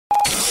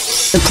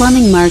The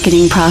Plumbing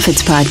Marketing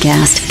Profits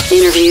Podcast.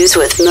 Interviews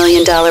with $1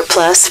 million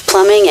plus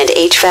plumbing and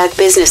HVAC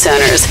business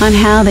owners on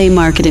how they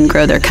market and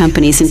grow their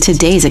companies in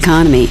today's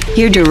economy.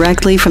 Hear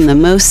directly from the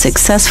most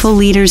successful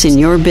leaders in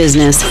your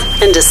business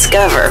and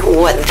discover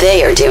what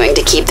they are doing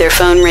to keep their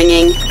phone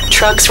ringing,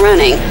 trucks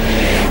running,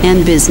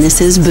 and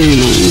businesses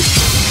booming.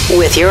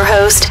 With your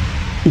host,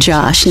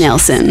 Josh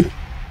Nelson.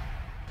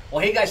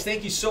 Well, hey guys,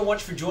 thank you so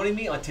much for joining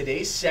me on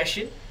today's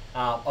session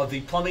of the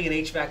Plumbing and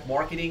HVAC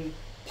Marketing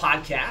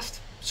Podcast.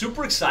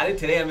 Super excited.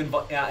 Today I'm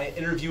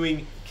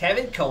interviewing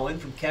Kevin Cohen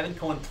from Kevin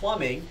Cohen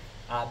Plumbing,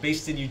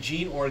 based in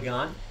Eugene,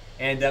 Oregon.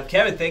 And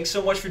Kevin, thanks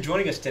so much for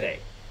joining us today.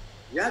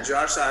 Yeah,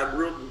 Josh, I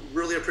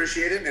really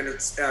appreciate it, and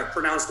it's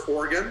pronounced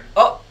Oregon.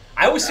 Oh,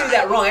 I always say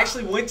that wrong. I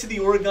actually went to the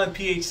Oregon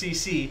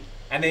PHCC,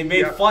 and they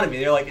made fun of me.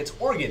 They're like, it's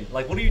Oregon.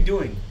 Like, what are you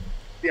doing?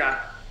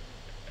 Yeah.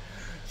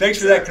 Thanks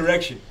for that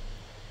correction.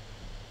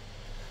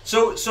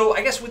 So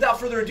I guess without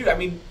further ado, I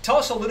mean, tell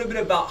us a little bit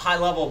about high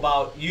level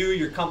about you,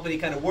 your company,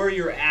 kind of where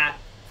you're at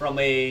from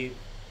a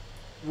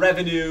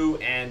revenue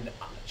and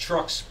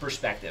trucks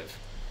perspective.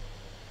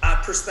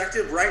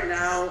 Perspective right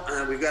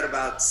now, we've got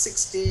about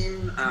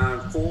 16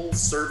 full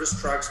service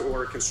trucks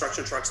or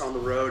construction trucks on the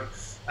road.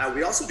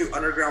 We also do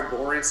underground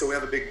boring, so we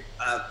have a big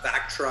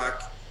vac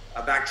truck,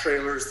 vac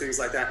trailers, things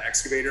like that,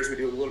 excavators. We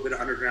do a little bit of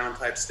underground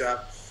type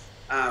stuff.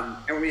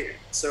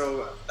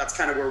 So that's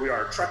kind of where we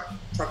are.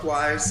 Truck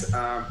wise,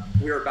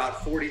 we are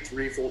about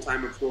 43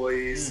 full-time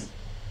employees.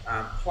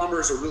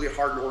 Plumbers are really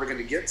hard in Oregon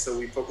to get, so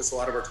we focus a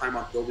lot of our time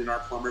on building our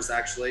plumbers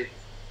actually.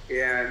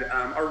 And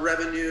our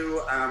revenue,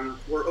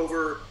 we're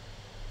over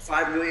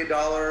 $5 million.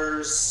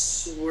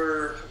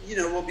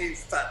 We'll be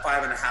that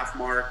 5.5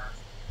 mark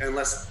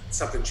unless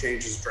something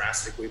changes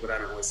drastically, but I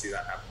don't really see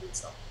that happening.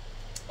 So.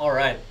 All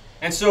right.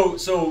 And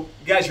so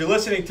guys, you're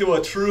listening to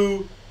a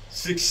true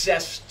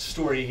success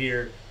story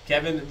here.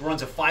 Kevin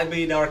runs a $5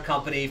 million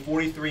company,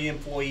 43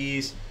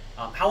 employees.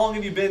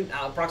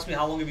 Approximately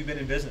how long have you been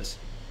in business?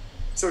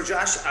 So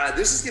Josh,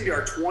 this is going to be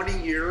our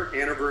 20-year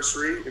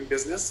anniversary in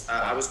business.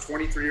 I was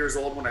 23 years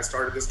old when I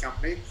started this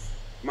company.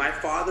 My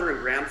father and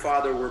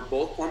grandfather were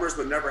both plumbers,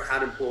 but never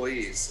had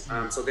employees.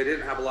 So they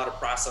didn't have a lot of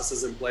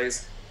processes in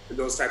place and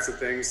those types of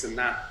things. And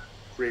that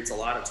creates a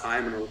lot of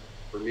time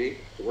for me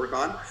to work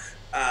on.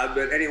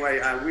 But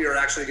anyway, we are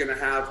actually going to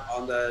have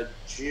on the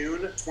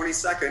June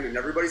 22nd, and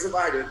everybody's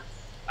invited,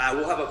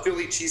 we'll have a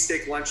Philly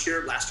cheesesteak lunch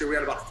here. Last year we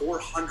had about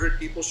 400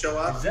 people show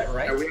up. Is that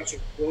right? We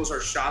actually close our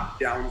shop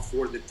down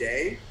for the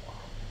day.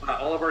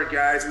 All of our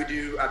guys, we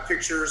do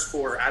pictures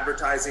for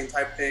advertising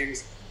type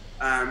things.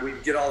 We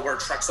get all of our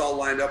trucks all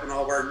lined up and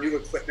all of our new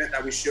equipment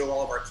that we show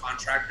all of our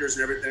contractors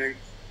and everything.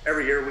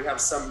 Every year we have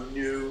some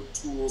new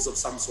tools of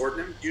some sort,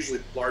 and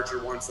usually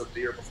larger ones than the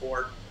year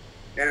before.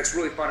 And it's a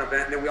really fun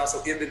event. And then we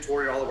also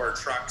inventory all of our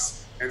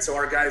trucks. And so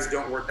our guys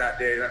don't work that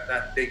day.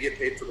 That they get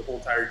paid for the whole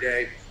entire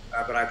day,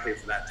 but I pay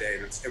for that day.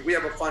 And we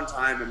have a fun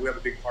time, and we have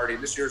a big party.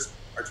 And this year's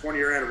our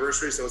 20-year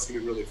anniversary, so it's going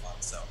to be really fun.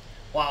 So.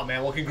 Wow,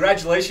 man. Well,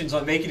 congratulations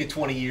on making it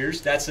 20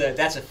 years. That's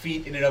a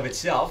feat in and of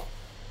itself.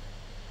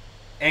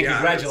 And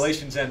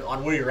congratulations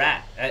on where you're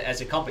at as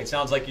a company. It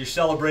sounds like you're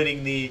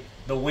celebrating the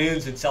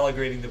wins and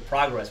celebrating the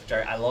progress, which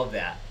I love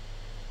that.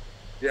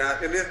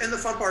 Yeah, and the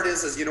fun part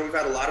is we've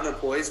had a lot of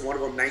employees. One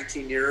of them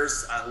 19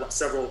 years,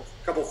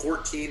 couple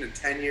 14 and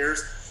 10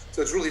 years.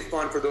 So it's really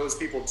fun for those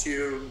people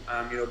too.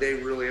 They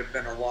really have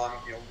been a long,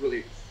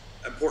 really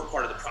important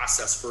part of the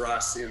process for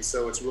us, and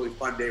so it's a really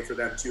fun day for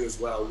them too as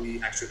well.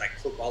 We actually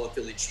cook all the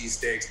Philly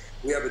cheesesteaks.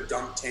 We have a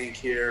dunk tank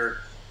here.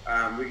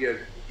 We get,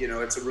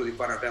 it's a really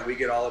fun event. We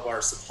get all of our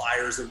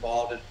suppliers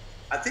involved, and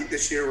I think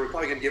this year we're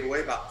probably going to give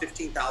away about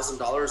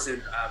 $15,000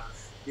 in.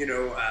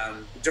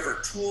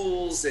 Different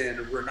tools, and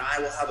Renai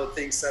will have a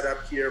thing set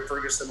up here.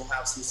 Ferguson will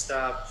have some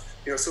stuff.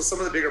 So some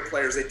of the bigger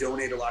players, they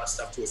donate a lot of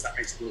stuff to us. That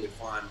makes it really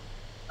fun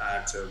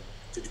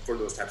for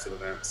those types of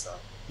events. So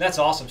that's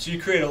awesome. So you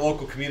create a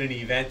local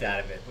community event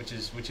out of it, which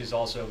is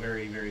also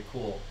very, very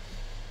cool.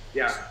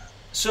 Yeah.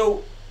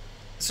 So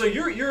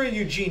you're in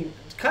Eugene.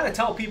 Kind of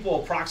tell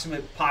people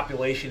approximate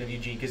population of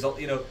Eugene, because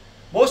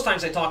most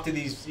times I talk to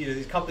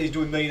these companies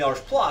doing $1 million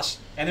plus,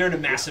 and they're in a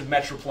massive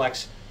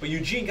metroplex. But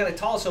Eugene, kind of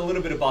tell us a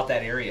little bit about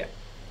that area.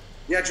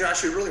 Yeah,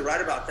 Josh, you're really right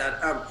about that.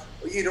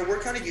 We're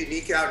kind of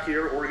unique out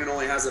here. Oregon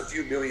only has a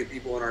few million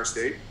people in our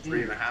state,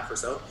 3.5 or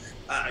so.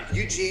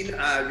 Eugene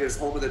is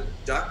home of the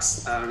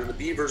Ducks, and the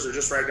Beavers are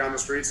just right down the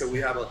street. So we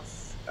have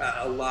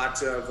a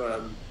lot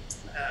of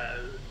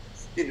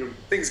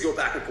things go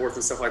back and forth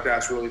and stuff like that.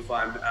 It's really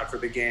fun for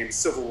the game,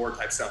 Civil War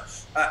type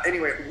stuff.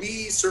 Anyway,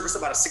 we service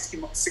about a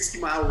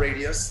 60-mile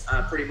radius,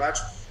 pretty much.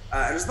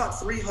 And there's about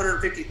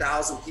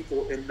 350,000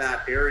 people in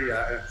that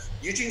area.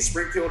 Eugene,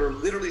 Springfield are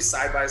literally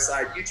side by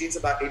side. Eugene's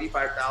about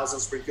 85,000,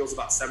 Springfield's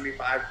about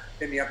 75.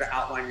 Then you have the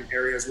outlying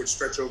areas which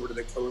stretch over to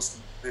the coast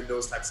and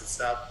those types of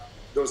stuff,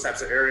 those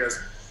types of areas.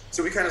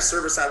 So we kind of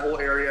service that whole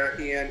area,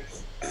 and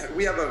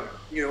we have a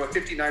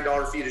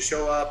 $59 fee to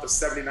show up, a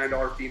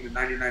 $79 fee, and a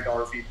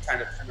 $99 fee,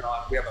 kind of depending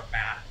on. We have a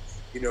mat,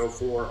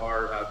 for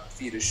our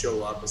fee to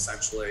show up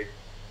essentially.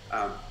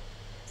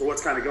 for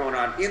what's kind of going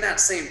on. In that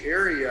same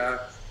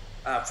area,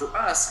 for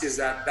us, is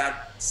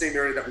that same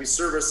area that we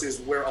service is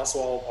where also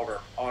all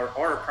of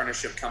our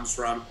apprenticeship comes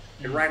from.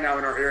 And right now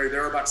in our area,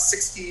 there are about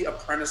 60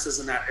 apprentices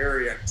in that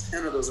area.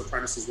 10 of those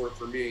apprentices work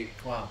for me.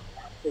 Wow.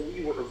 So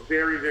we work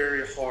very,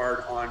 very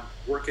hard on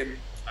working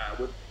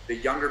with the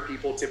younger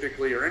people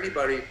typically, or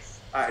anybody,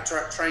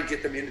 try and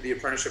get them into the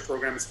apprenticeship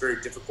program. It's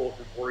very difficult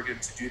in Oregon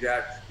to do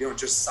that. You don't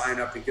just sign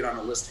up and get on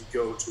a list and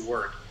go to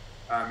work.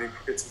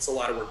 It's a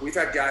lot of work. We've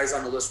had guys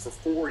on the list for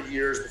 4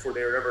 years before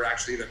they were ever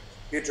actually even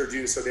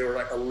introduced, so they were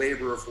like a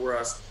laborer for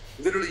us.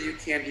 Literally, you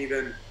can't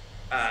even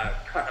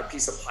cut a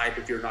piece of pipe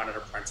if you're not an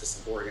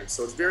apprentice in Oregon.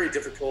 So it's very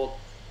difficult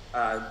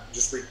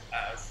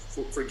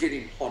for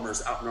getting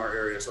plumbers out in our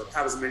area. So to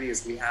have as many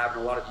as we have,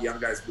 and a lot of the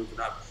young guys moving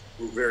up,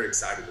 we're very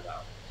excited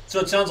about. So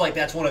it sounds like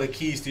that's one of the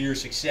keys to your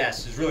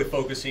success, is really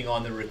focusing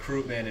on the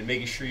recruitment and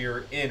making sure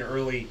you're in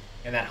early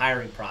in that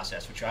hiring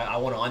process, which I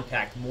want to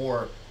unpack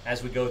more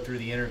as we go through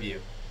the interview.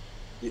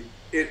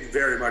 It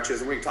very much is,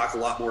 and we can talk a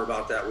lot more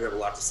about that. We have a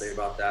lot to say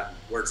about that, and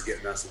where it's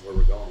getting us and where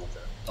we're going with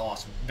it.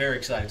 Awesome. Very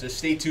excited. So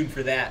stay tuned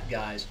for that,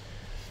 guys.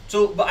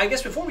 So, but I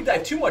guess before we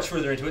dive too much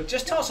further into it,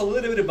 just tell us a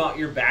little bit about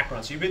your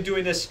background. So you've been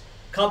doing this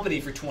company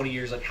for 20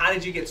 years. Like, how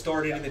did you get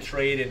started in the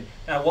trade,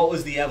 and what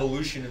was the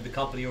evolution of the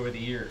company over the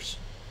years?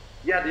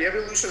 Yeah, the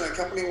evolution of the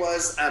company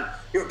was, kind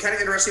of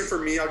interesting for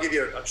me. I'll give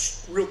you a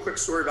real quick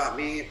story about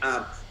me.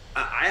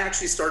 I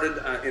actually started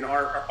in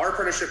our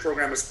apprenticeship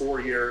program is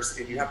 4 years,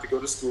 and you have to go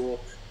to school,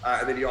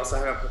 and then you also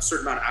have a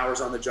certain amount of hours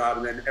on the job,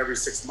 and then every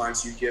 6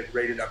 months you get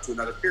rated up to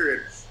another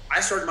period. I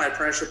started my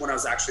apprenticeship when I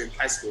was actually in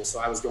high school, so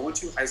I was going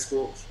to high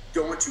school,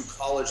 going to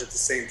college at the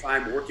same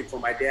time, working for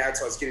my dad,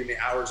 so I was getting the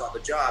hours on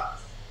the job.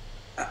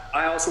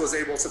 I also was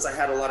able, since I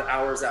had a lot of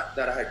hours that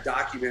I had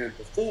documented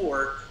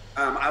before,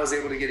 I was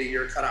able to get a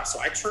year cut off. So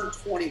I turned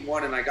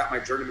 21 and I got my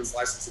journeyman's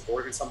license in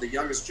Oregon. So I'm the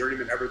youngest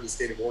journeyman ever in the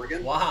state of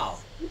Oregon. Wow.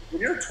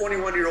 When you're a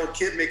 21-year-old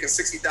kid making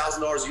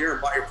 $60,000 a year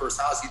and buy your first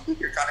house, you think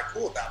you're kind of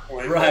cool at that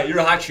point. Right, you're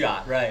a hot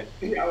shot, right.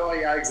 Yeah, well,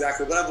 yeah,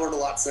 exactly. But I've learned a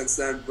lot since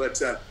then.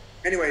 But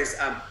anyways,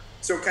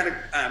 so kind of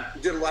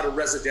did a lot of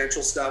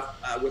residential stuff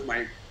with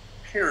my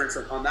parents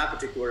on that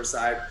particular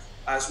side.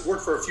 So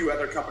worked for a few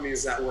other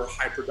companies that were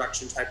high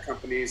production type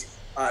companies,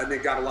 and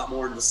then got a lot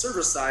more into the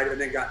service side, and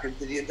then got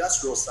into the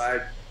industrial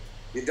side.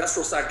 The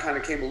industrial side kind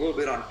of came a little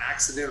bit on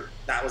accident.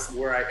 That was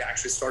where I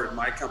actually started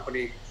my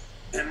company.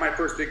 And my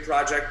first big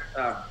project,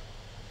 a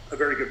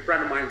very good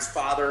friend of mine's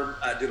father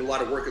did a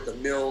lot of work at the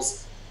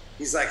mills.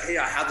 He's like, hey,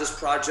 I have this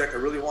project I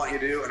really want you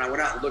to do. And I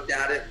went out and looked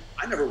at it.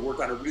 I never worked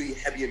on a really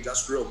heavy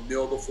industrial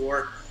mill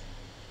before.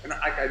 And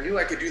I knew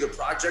I could do the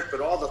project, but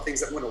all the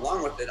things that went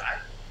along with it, I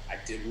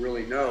didn't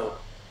really know.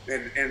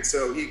 And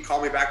so he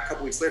called me back a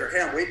couple weeks later, hey,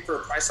 I'm waiting for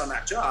a price on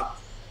that job.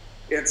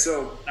 And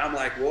so I'm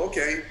like, well,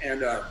 okay.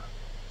 And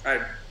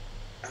I'm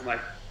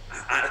like,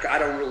 I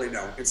don't really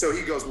know. And so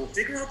he goes, well,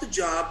 figure out the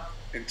job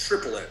and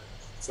triple it.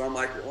 So I'm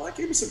like, well, I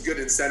gave him some good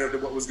incentive to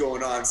what was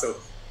going on. So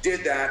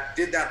did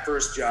that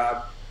first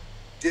job,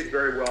 did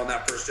very well in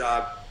that first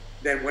job.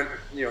 Then went,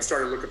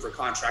 started looking for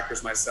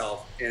contractors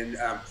myself. And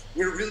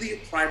we were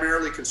really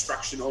primarily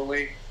construction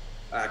only.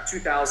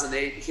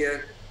 2008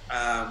 hit.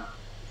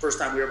 First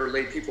time we ever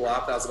laid people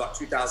off. That was about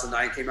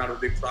 2009, came out of a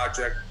big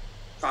project.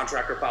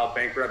 Contractor filed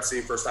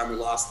bankruptcy. First time we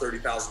lost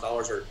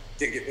 $30,000 or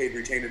didn't get paid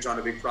retainage on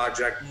a big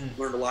project.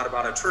 Learned a lot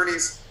about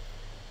attorneys.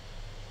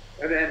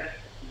 And then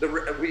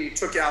we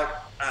took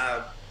out,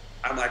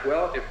 I'm like,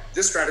 well, if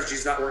this strategy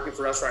is not working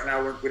for us right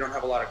now, we don't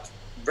have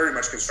very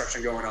much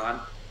construction going on.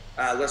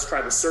 Let's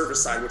try the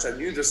service side, which I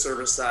knew the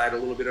service side, a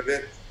little bit of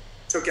it.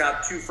 Took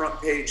out 2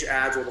 front page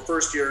ads. Well, the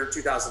first year in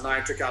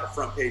 2009, took out a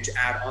front page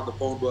ad on the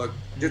phone book,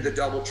 did the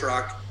double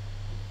truck.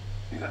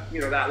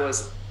 That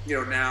was,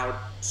 now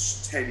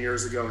 10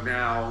 years ago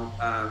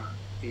now.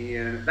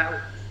 And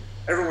that,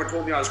 everyone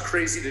told me I was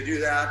crazy to do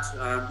that.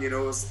 It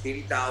was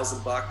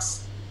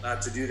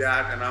 $80,000 to do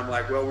that. And I'm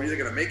like, well, we're either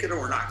going to make it or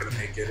we're not going to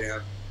make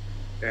it.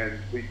 And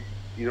we,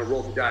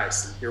 rolled the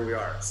dice, and here we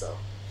are. So,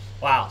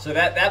 wow. So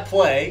that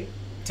play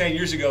 10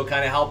 years ago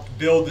kind of helped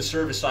build the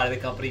service side of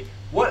the company.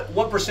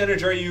 What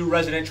percentage are you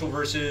residential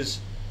versus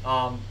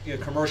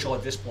commercial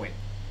at this point?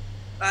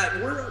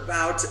 We're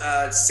about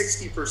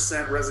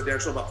 60%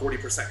 residential, about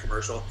 40%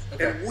 commercial.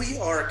 Okay. And we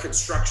are a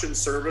construction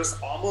service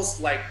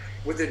almost like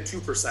within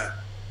 2%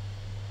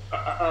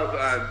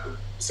 of,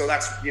 so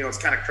that's, it's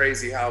kind of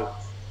crazy how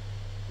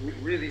we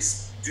really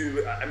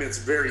do. I mean, it's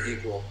very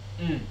equal.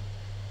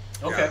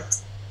 Okay.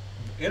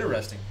 Yeah.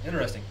 Interesting.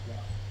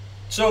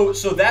 Yeah.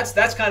 So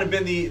that's kind of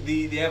been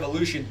the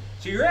evolution.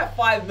 So you're at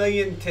 5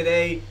 million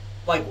today.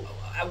 Like,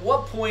 at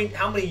what point,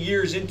 how many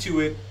years into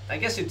it, I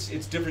guess it's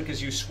different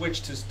because you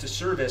switched to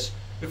service,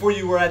 before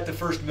you were at the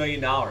first $1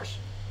 million? I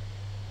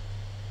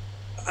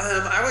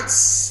would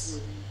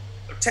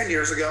 10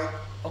 years ago.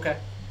 Okay.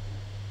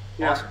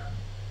 Yeah. Awesome.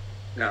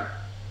 Yeah.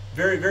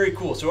 Very, very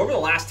cool. So over the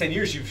last 10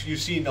 years,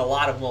 you've seen a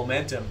lot of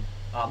momentum,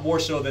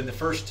 more so than the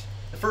first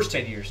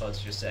 10 years,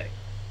 let's just say.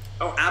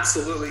 Oh,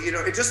 absolutely.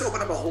 It just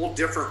opened up a whole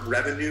different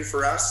revenue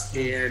for us,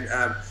 and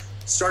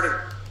started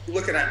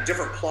looking at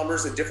different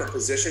plumbers in different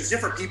positions,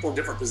 different people in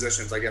different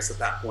positions, I guess, at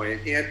that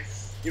point. And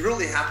you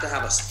really have to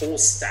have a full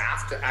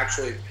staff to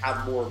actually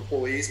have more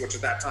employees, which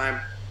at that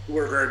time we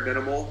were very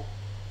minimal.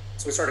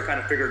 So we started kind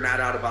of figuring that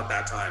out about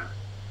that time.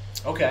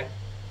 Okay.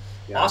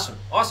 Yeah.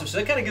 Awesome. So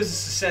that kind of gives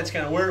us a sense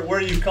kind of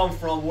where you come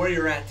from, where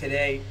you're at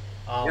today.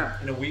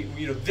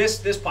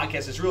 This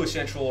podcast is really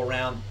central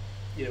around,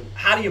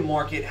 how do you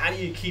market? How do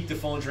you keep the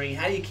phones ringing?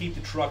 How do you keep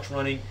the trucks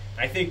running?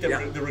 I think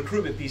the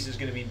recruitment piece is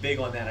going to be big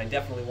on that. I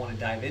definitely want to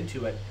dive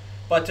into it.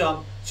 But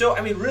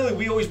really,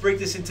 we always break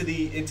this into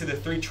the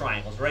three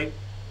triangles, right?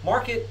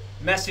 Market,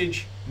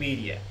 message,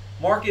 media.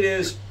 Market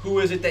is who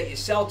is it that you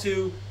sell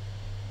to?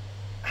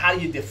 How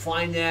do you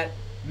define that?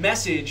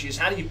 Message is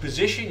how do you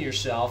position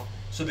yourself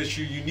so that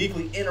you're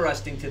uniquely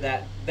interesting to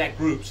that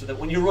group, so that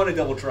when you run a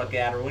double truck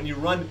ad or when you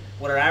run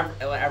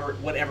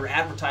whatever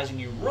advertising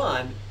you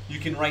run, you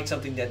can write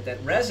something that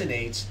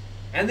resonates.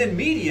 And then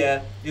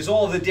media is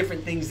all of the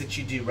different things that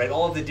you do, right?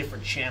 All of the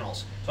different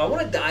channels. So I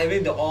want to dive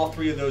into all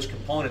three of those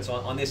components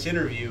on this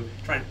interview,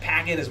 try and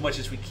pack in as much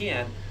as we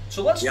can.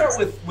 So let's start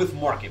with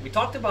market. We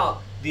talked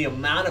about the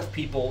amount of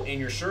people in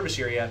your service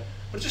area,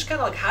 but just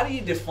kind of like, how do you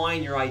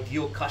define your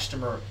ideal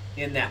customer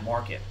in that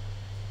market?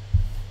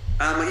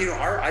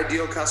 Our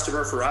ideal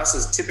customer for us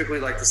is typically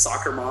like the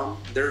soccer mom.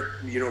 They're,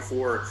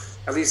 for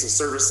at least the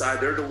service side,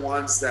 they're the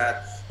ones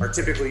that are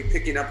typically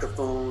picking up the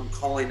phone,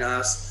 calling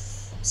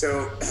us.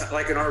 So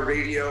like in our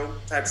radio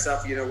type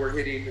stuff, we're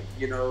hitting,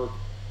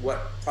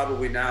 what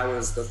probably now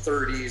is the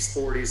 30s,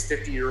 40s,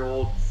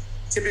 50-year-old,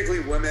 typically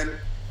women.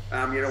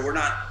 We're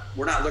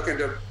not looking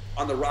to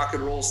on the rock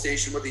and roll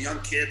station with the young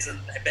kids and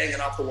banging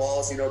off the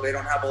walls. They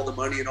don't have all the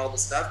money and all the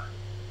stuff.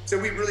 So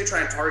we really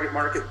try and target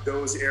market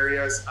those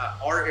areas.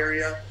 Our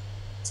area,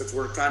 since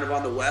we're kind of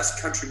on the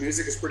west, country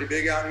music is pretty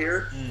big out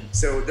here.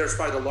 So there's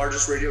probably the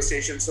largest radio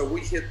station. So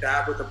we hit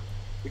that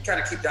we kind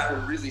of keep that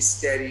one really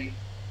steady.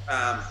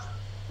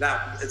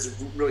 That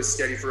is really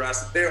steady for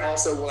us. They're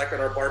also, like at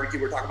our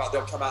barbecue we're talking about,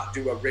 they'll come out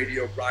and do a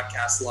radio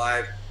broadcast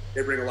live.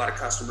 They bring a lot of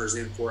customers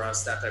in for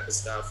us, that type of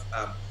stuff.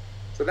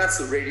 So that's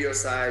the radio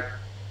side.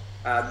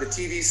 The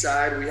TV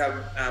side,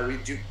 we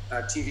do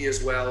TV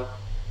as well.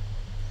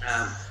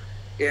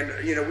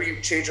 And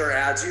we change our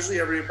ads usually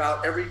every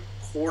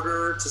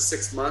quarter to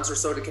 6 months or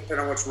so, to depend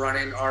on what's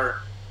running.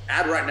 Our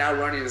ad right now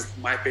running is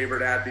my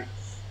favorite ad,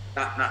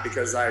 not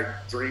because I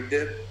dreamed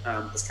it.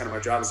 That's kind of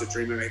my job, is to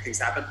dream and make things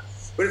happen.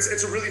 But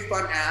it's a really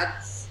fun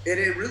ad, and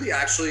it really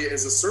actually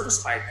is a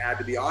service type ad,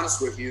 to be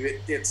honest with you.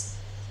 It's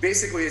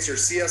basically your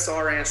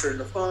CSR answering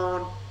the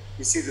phone.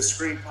 You see the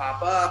screen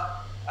pop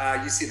up.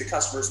 You see the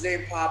customer's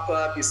name pop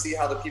up. You see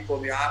how the people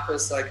in the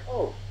office like,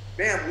 oh,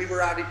 man, we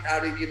were out of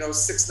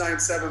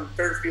 697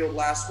 Fairfield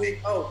last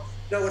week. Oh,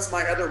 no, it's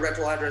my other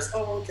rental address.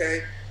 Oh,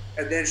 okay.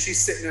 And then she's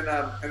sitting in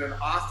an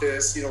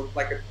office,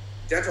 like a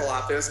dental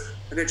office,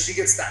 and then she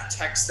gets that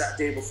text that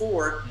day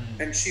before,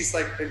 and she's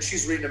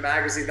reading a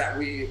magazine that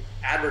we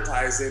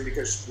advertise in,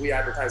 because we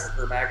advertise in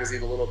her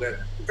magazine a little bit,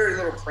 very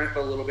little print,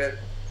 but a little bit.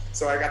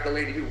 So I got the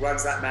lady who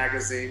runs that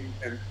magazine,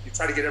 and you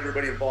try to get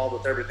everybody involved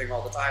with everything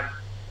all the time.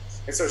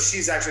 And so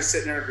she's actually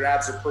sitting there and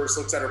grabs her purse,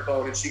 looks at her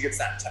phone, and she gets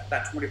that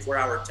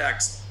 24-hour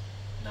text.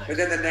 Nice. And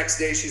then the next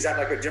day she's at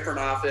like a different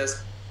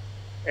office,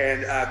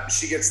 and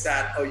she gets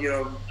that,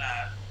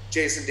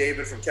 Jason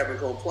David from Kevin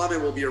Cohen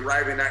Plumbing will be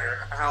arriving at your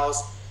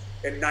house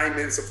in 9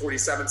 minutes and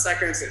 47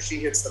 seconds, and she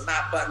hits the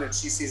map button and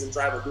she sees him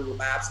drive on Google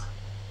Maps.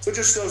 So it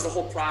just shows the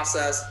whole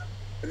process.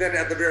 And then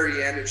at the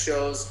very end, it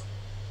shows,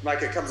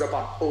 like it comes up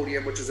on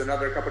Podium, which is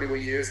another company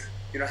we use,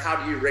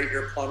 how do you rate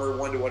your plumber,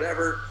 1 to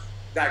whatever.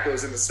 That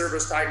goes into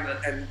service type,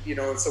 and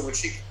so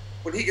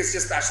when he gets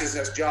dispatched to his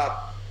next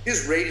job,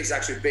 his rating is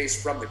actually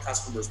based from the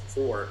customers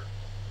before.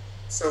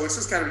 So it's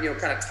just kind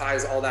of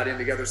ties all that in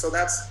together. So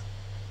that's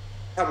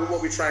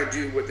what we try to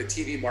do with the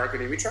TV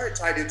marketing. We try to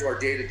tie it into our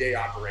day-to-day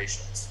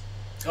operations.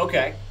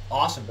 Okay,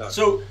 awesome.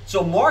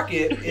 So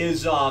market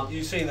is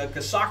you're saying that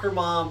the soccer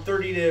mom,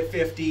 30 to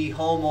 50,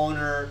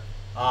 homeowner.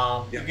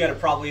 You've got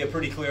probably a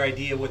pretty clear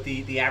idea what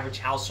the average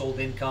household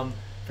income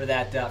for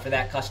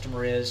that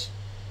customer is.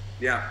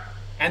 Yeah.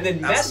 And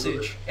then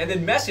message,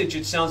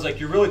 it sounds like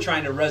you're really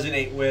trying to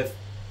resonate with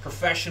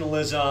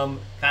professionalism,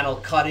 kind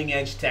of cutting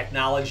edge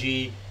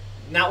technology,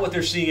 not what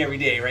they're seeing every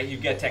day, right?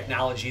 You've got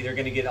technology, they're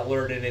going to get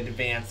alerted in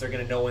advance, they're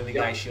going to know when the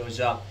guy shows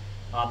up.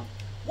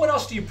 What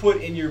else do you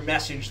put in your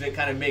message that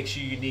kind of makes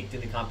you unique to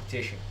the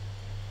competition?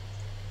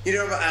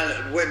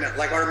 When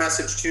like our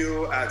message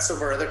too, some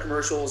of our other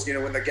commercials,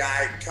 when the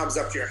guy comes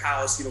up to your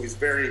house, he's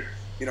very,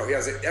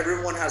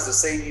 everyone has the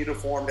same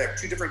uniform. They have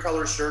 2 different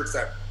color shirts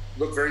that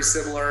look very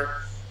similar.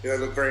 They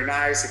look very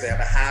nice. If they have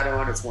a hat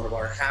on, it's one of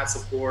our hats,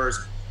 of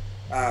course.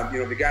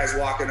 The guy's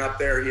walking up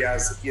there. He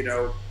has,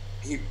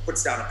 he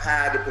puts down a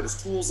pad to put his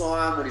tools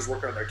on when he's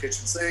working on their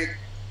kitchen sink,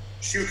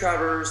 shoe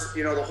covers.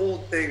 The whole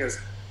thing is,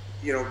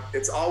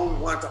 it's all we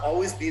want to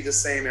always be the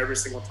same every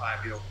single time.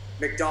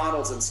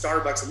 McDonald's and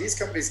Starbucks and these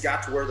companies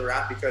got to where they're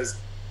at because,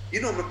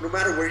 no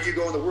matter where you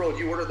go in the world,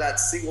 you order that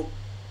single,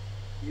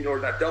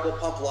 that double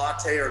pump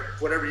latte or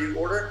whatever you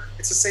order.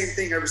 It's the same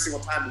thing every single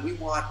time. We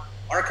want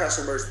our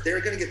customers, they're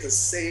going to get the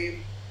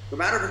same, no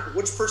matter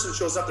which person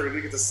shows up, they're going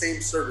to get the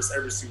same service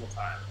every single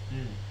time.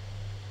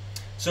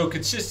 So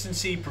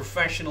consistency,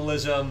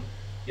 professionalism,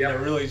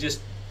 Yep. really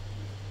just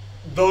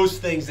those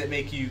things that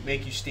make you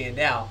stand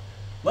out.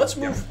 Let's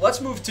move. Yep.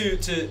 Let's move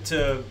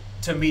to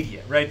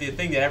media, right? The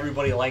thing that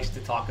everybody likes to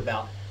talk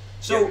about.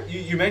 So Yep.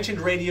 you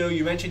mentioned radio,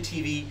 you mentioned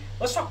TV.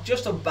 Let's talk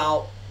just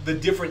about the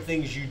different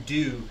things you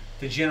do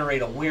to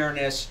generate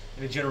awareness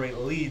and to generate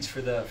leads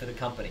for the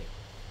company.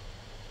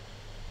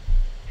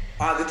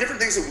 The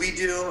different things that we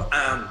do,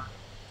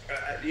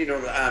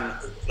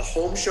 the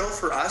home show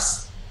for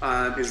us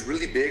is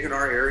really big in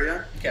our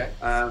area. Okay.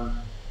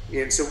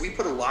 And so we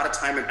put a lot of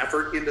time and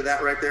effort into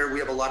that right there. We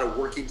have a lot of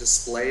working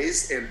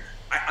displays. And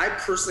I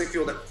personally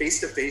feel that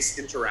face-to-face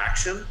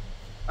interaction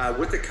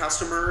with the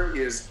customer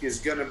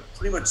is going to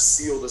pretty much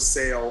seal the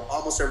sale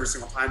almost every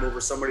single time over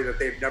somebody that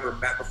they've never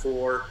met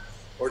before,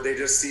 or they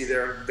just see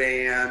their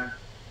van,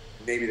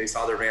 maybe they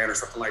saw their van or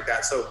something like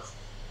that. So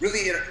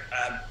really,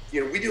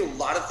 we do a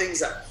lot of things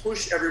that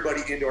push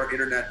everybody into our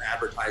internet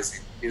advertising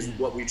is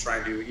what we try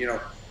and do.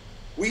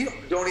 We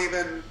don't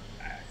even,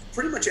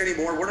 pretty much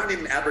anymore, we're not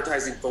even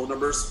advertising phone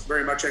numbers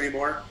very much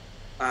anymore.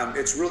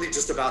 It's really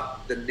just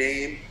about the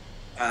name,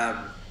 and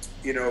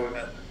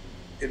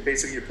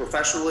basically your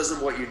professionalism,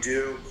 what you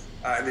do,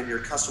 and then your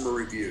customer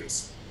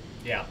reviews.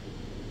 Yeah.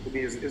 To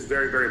me is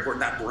very, very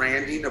important. That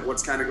branding of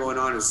what's kind of going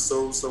on is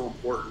so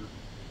important.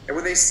 And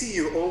when they see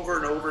you over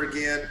and over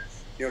again,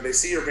 they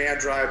see your van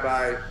drive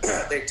by,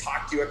 they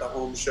talk to you at the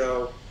home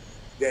show,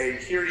 they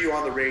hear you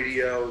on the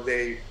radio, if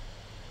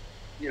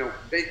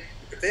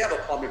they have a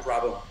plumbing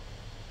problem,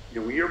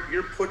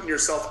 you're putting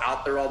yourself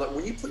out there all that.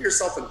 When you put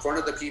yourself in front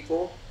of the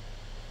people,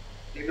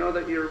 you know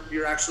that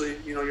you're actually,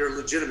 you're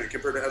legitimate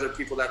compared to other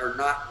people that are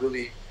not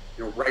really,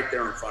 right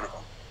there in front of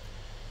them.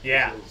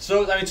 Yeah.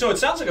 So it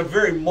sounds like a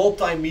very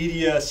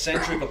multimedia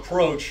centric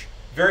approach,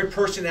 very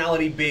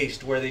personality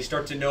based, where they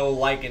start to know,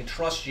 like, and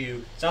trust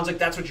you. Sounds like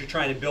that's what you're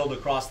trying to build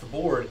across the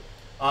board.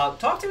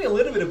 Talk to me a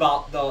little bit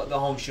about the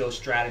home show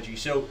strategy.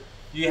 So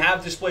you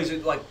have displays.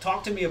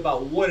 Talk to me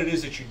about what it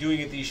is that you're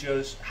doing at these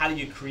shows. How do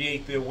you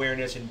create the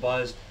awareness and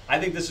buzz? I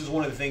think this is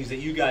one of the things that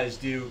you guys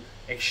do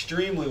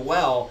extremely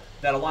well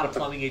that a lot of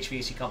plumbing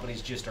HVAC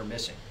companies just are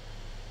missing.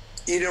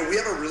 We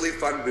have a really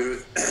fun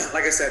booth,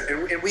 like I said,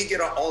 and we get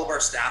all of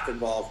our staff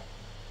involved.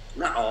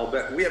 Not all,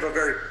 but we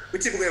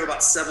typically have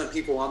about 7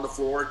 people on the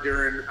floor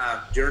during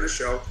a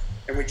show,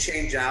 and we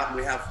change out and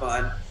we have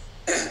fun.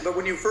 But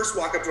when you first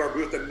walk up to our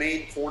booth, the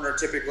main corner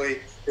typically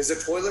is a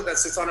toilet that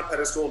sits on a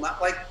pedestal, not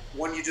like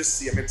one you just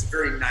see. It's a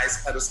very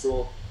nice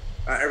pedestal.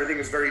 Everything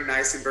is very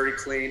nice and very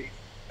clean.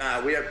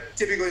 We have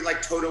typically,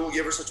 like, Toto will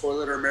give us a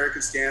toilet, or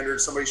American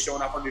Standard, somebody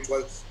showing up on new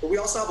toilets. But we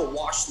also have a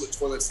washlet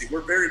toilet seat.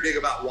 We're very big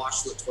about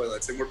washlet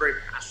toilets, and we're very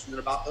passionate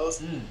about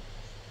those.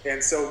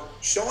 And so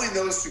showing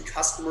those to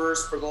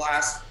customers for the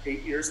last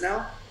 8 years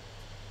now,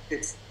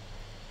 it's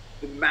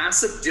the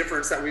massive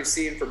difference that we've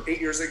seen from 8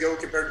 years ago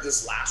compared to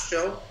this last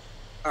show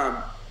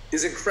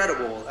is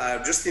incredible.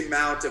 Just the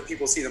amount of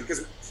people see them.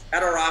 Because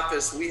at our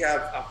office, we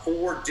have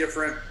 4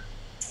 different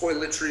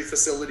toiletry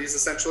facilities,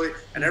 essentially,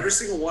 and every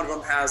single one of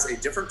them has a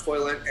different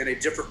toilet and a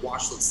different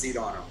washlet seat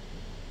on them.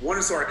 One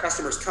is so our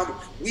customers come.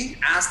 We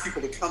ask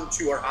people to come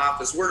to our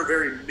office. We're in a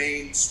very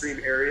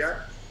mainstream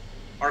area.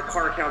 Our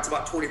car count's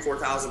about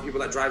 24,000 people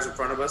that drives in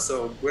front of us,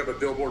 so we have a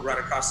billboard right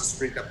across the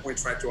street that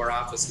points right to our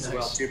office as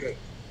well, too. But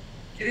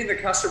getting the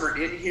customer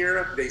in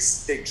here, they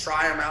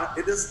try them out.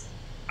 It is,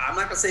 I'm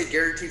not going to say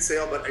guaranteed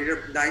sale, but you're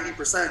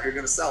 90% you're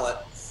going to sell it.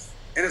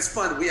 And it's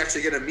fun. We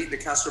actually get to meet the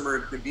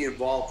customer and be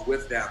involved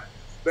with them.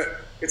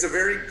 But it's a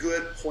very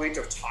good point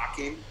of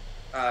talking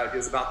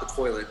is about the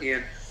toilet.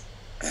 And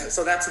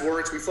so that's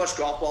works. We flush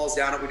golf balls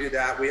down it. We do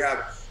that. We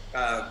have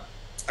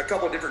a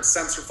couple of different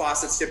sensor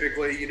faucets,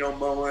 typically,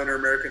 Moen or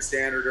American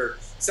Standard, or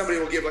somebody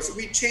will give us.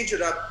 We change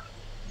it up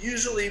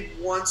usually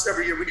once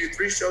every year. We do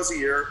 3 shows a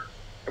year,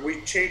 and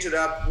we change it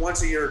up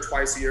once a year or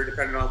twice a year,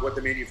 depending on what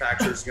the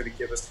manufacturer is going to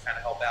give us to kind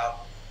of help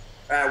out.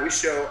 We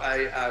show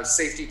a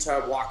safety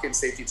tub, walk-in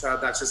safety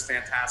tub. That's just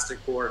fantastic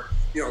for,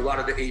 a lot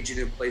of the aging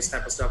in place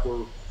type of stuff.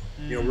 We're,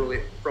 really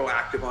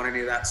proactive on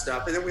any of that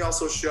stuff. And then we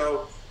also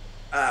show,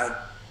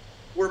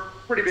 we're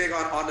pretty big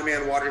on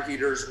on-demand water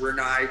heaters.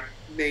 Rinnai,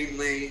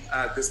 mainly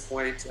at this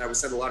point. We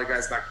send a lot of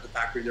guys back to the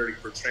factory there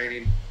for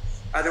training.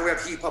 Then we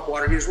have heat pump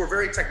water heaters. We're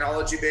very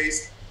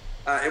technology-based,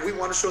 and we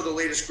want to show the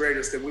latest,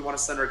 greatest, and we want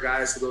to send our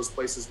guys to those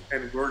places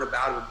and learn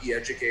about it and be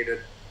educated.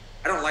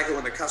 I don't like it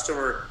when the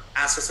customer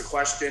asks us a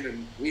question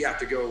and we have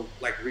to go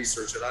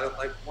research it.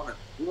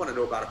 We want to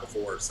know about it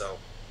before. So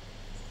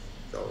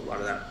a lot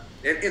of that.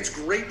 And it's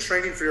great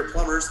training for your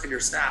plumbers and your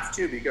staff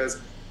too,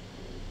 because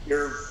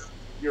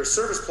your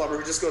service plumber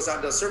who just goes out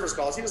and does service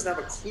calls, he doesn't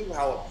have a clue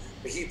how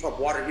a heat pump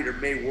water heater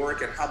may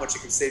work and how much it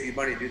can save you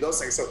money to do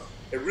those things. So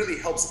it really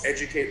helps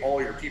educate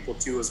all your people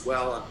too as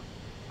well. And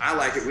I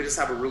like it. We just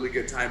have a really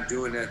good time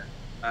doing it,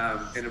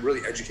 and it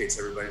really educates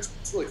everybody.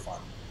 It's really fun.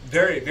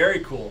 Very,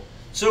 very cool.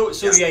 So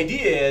yes. The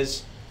idea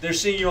is they're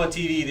seeing you on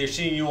TV, they're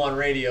seeing you on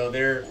radio,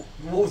 they're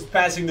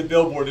passing the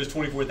billboard, there's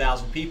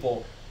 24,000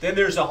 people. Then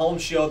there's a home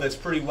show that's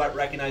pretty well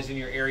recognized in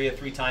your area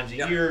 3 times a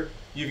year.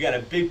 You've got a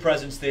big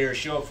presence there,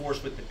 show of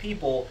force with the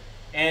people,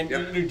 and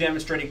you're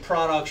demonstrating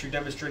products, you're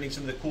demonstrating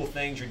some of the cool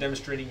things, you're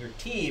demonstrating your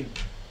team.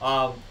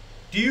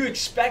 Do you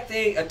expect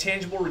a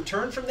tangible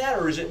return from that,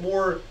 or is it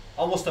more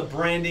almost a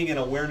branding and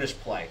awareness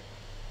play?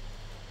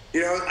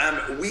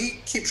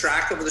 We keep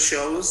track of the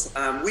shows.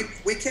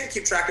 We can't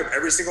keep track of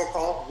every single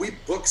call. We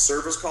book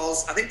service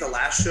calls. I think the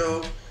last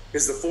show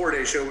is the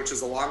 4-day show, which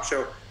is a long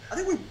show. I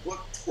think we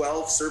booked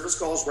 12 service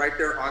calls right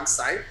there on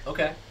site.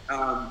 Okay.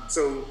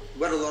 So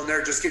let alone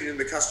they're just getting in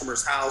the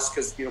customer's house,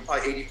 because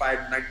probably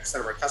 85-90%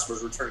 of our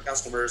customers are return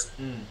customers.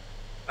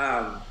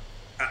 That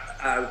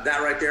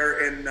right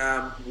there, and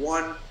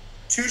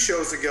 2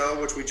 shows ago,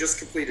 which we just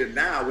completed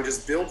now, we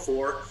just billed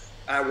for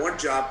one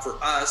job for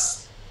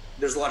us.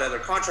 There's a lot of other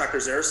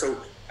contractors there, so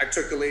I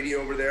took the lady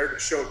over there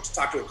to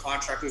talk to a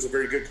contractor who's a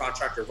very good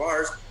contractor of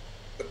ours.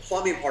 The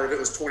plumbing part of it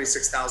was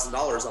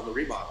 $26,000 on the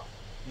remodel.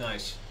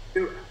 Nice.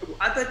 Dude,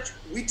 I bet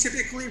we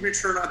typically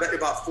return,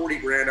 about 40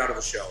 grand out of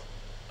a show.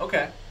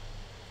 Okay.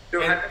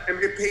 And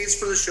it pays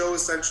for the show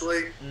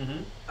essentially.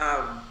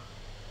 Mm-hmm.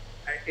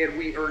 And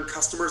we earn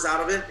customers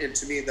out of it. And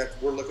to me, that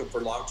we're looking for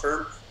long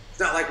term. It's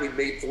not like we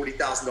made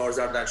 $40,000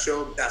 out of that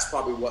show. That's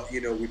probably what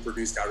we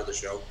produced out of the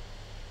show.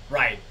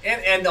 Right,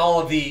 and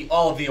all of the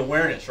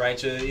awareness, right?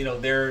 So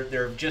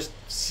they're just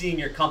seeing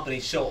your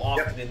company so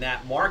often in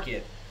that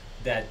market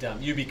that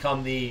you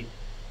become the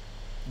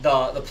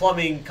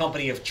plumbing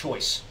company of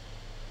choice.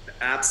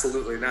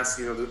 Absolutely, and that's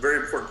the very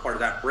important part of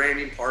that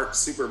branding part,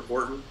 super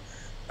important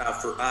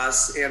for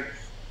us. And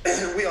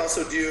we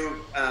also do,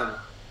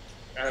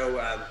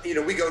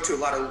 we go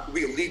to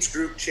we leads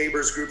group,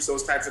 chambers groups,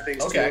 those types of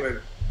things too.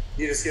 And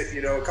you just get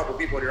a couple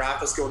people in your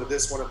office going to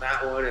this one and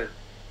that one, and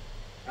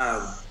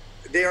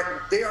they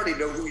already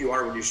know who you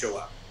are when you show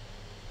up.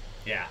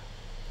 Yeah.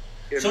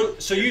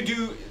 So you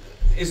do.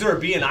 Is there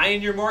a BNI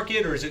in your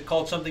market, or is it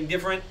called something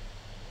different?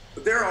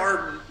 There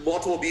are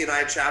multiple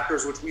BNI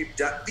chapters, which we've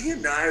done.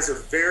 BNI is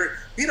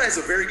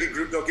a very good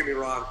group. Don't get me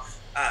wrong.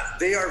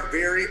 They are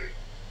very.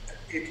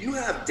 If you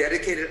have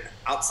dedicated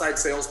outside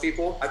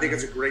salespeople, I think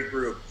it's a great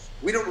group.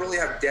 We don't really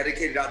have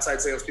dedicated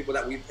outside salespeople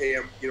that we pay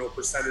them, a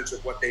percentage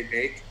of what they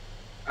make.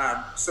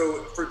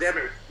 So for them,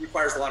 it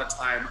requires a lot of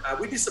time.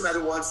 We do some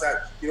other ones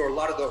that, a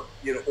lot of the,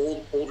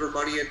 older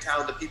money in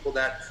town, the people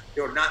that,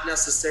 not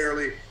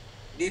necessarily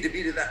need to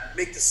be to that,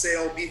 make the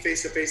sale, be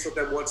face to face with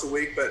them once a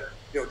week. But,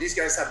 these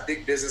guys have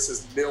big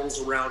businesses, mills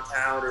around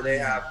town, or they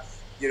have,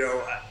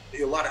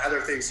 a lot of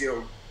other things,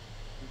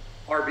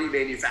 RV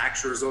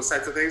manufacturers, those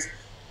types of things,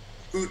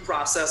 food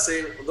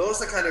processing.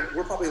 Those are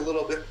we're probably a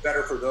little bit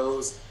better for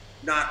those,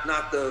 not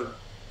BNI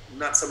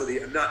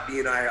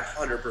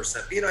 100%.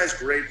 BNI is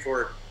great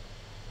for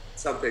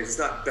some things. It's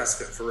not best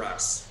fit for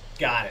us.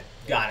 Got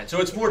it. So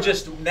it's more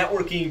just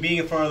networking, being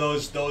in front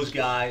of those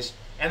guys,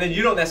 and then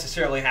you don't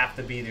necessarily have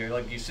to be there.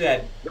 Like you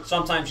said,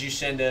 sometimes you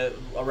send a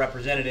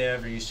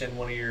representative, or you send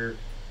one of your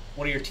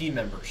team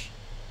members.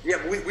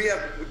 Yeah, we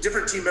have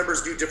different team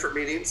members do different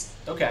meetings.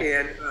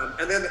 Okay.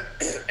 And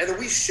then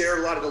we share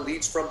a lot of the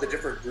leads from the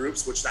different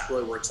groups, which that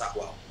really works out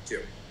well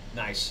too.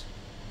 Nice.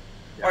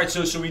 All right,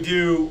 so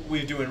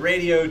we're doing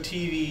radio,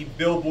 TV,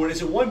 billboard.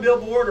 Is it one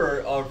billboard or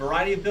a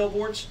variety of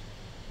billboards?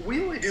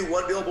 We only do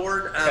one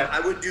billboard. Okay. I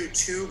would do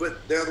 2,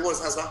 but the other one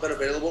has not been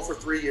available for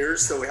 3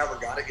 years, so we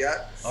haven't got it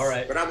yet. All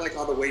right. But I'm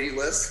on the waiting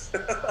list.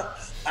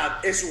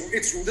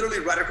 It's literally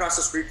right across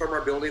the street from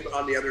our building, but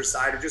on the other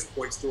side, it just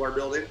points to our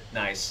building.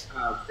 Nice.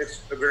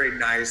 It's very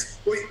nice.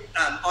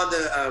 On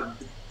the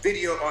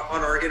video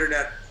on our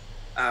internet,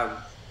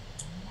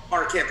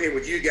 our campaign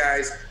with you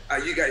guys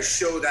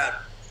show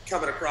that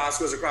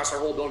goes across our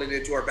whole building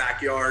into our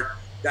backyard.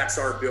 That's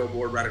our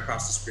billboard right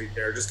across the street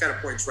there. Just kind of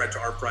points right to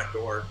our front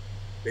door,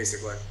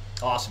 basically.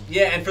 Awesome.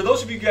 Yeah, and for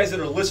those of you guys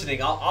that are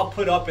listening, I'll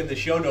put up in the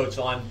show notes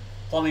on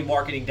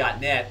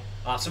plumbingmarketing.net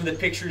some of the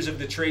pictures of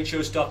the trade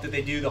show stuff that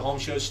they do, the home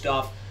show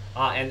stuff,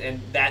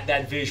 and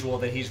that visual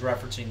that he's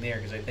referencing there,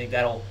 because I think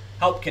that'll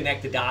help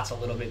connect the dots a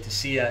little bit to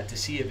see a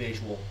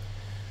visual.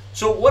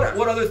 So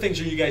what other things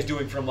are you guys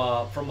doing from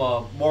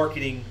a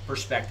marketing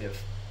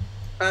perspective?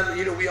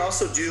 We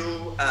also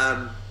do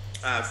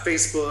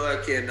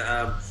Facebook and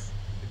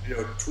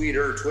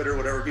Twitter,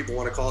 whatever people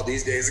want to call it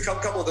these days. A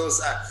couple of those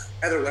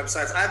other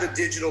websites. I have a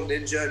Digital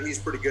Ninja, and he's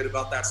pretty good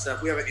about that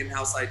stuff. We have an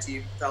in-house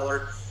IT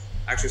feller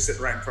actually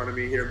sitting right in front of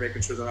me here,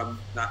 making sure that I'm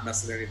not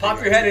messing anything up.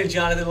 Pop your head in,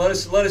 Jonathan. Let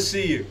us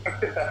see you.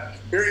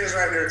 Here he is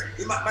right here.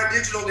 My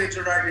Digital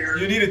Ninja right here.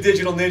 You need a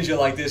Digital Ninja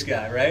like this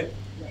guy, right?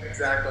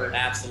 Exactly.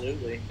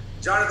 Absolutely.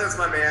 Jonathan's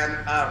my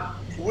man.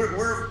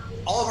 We're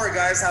all of our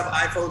guys have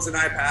iPhones and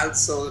iPads,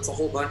 so it's a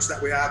whole bunch that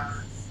we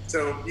have.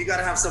 So you got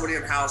to have somebody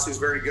in house who's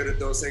very good at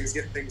those things,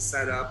 getting things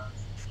set up,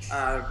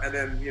 and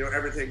then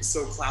everything's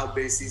so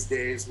cloud-based these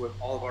days with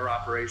all of our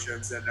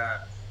operations.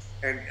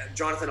 And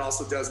Jonathan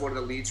also does one of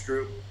the leads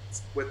group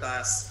with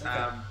us.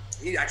 Okay.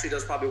 He actually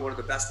does probably one of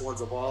the best ones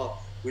of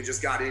all. We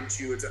just got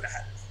into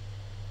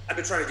I've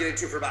been trying to get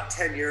into for about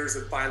 10 years,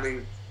 and finally,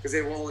 because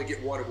they will only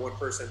get one of one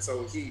person.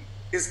 So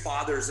his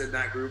father's in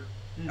that group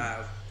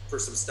for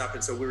some stuff,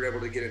 and so we were able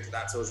to get into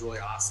that. So it was really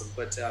awesome.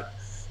 But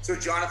so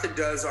Jonathan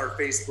does our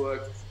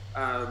Facebook,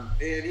 and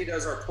he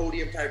does our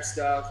podium type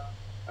stuff.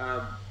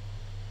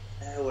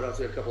 What else?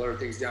 We have a couple other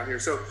things down here.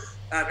 So,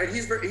 and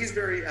he's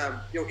very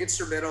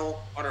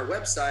instrumental on our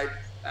website.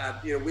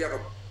 We have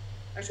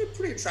actually a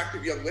pretty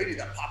attractive young lady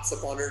that pops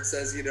up on her and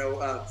says,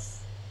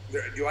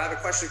 do I have a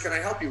question? Can I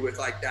help you with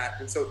like that?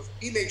 And so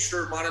he makes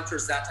sure,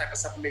 monitors that type of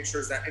stuff, and makes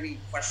sure that any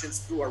questions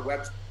through our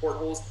web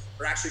portals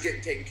are actually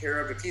getting taken care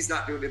of. If he's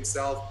not doing it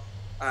himself,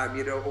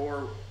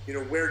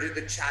 where did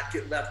the chat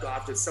get left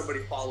off? Did somebody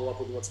follow up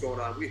with what's going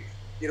on?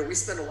 We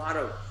spend a lot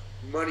of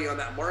money on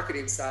that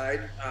marketing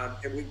side,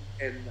 and we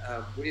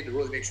need to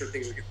really make sure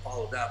things are getting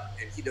followed up.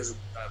 And he does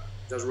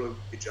a really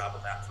good job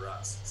of that for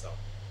us. So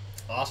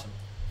awesome.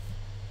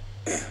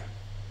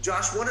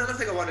 Josh, one other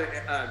thing I want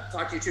to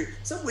talk to you too.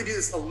 Something we do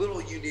that's a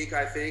little unique,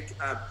 I think,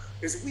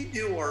 is we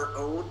do our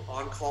own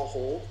on-call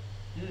hold.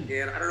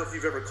 And I don't know if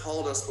you've ever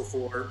called us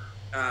before,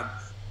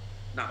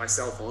 not my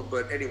cell phone,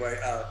 but anyway,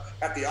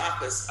 at the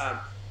office.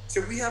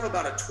 So we have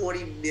about a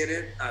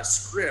 20-minute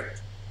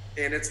script,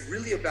 and it's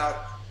really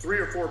about 3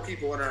 or 4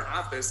 people in our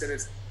office, and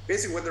it's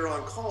basically when they're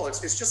on call,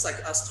 it's just like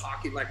us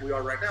talking like we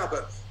are right now,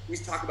 but we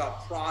talk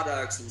about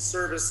products and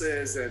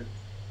services and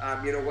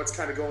what's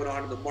kind of going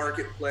on in the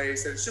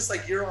marketplace. And it's just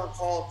like you're on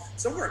call.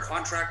 Some of our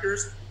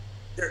contractors,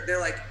 they're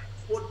like,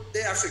 well,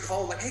 they actually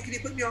call like, hey, can you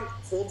put me on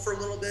hold for a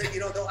little bit?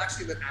 They'll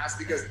actually even ask,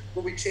 because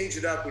when we change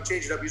it up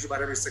usually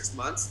about every 6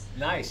 months.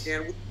 Nice.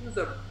 And we use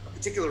a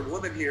particular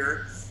woman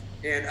here,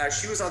 and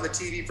she was on the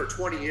TV for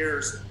 20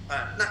 years,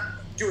 not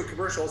doing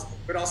commercials,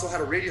 but also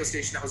had a radio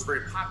station that was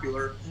very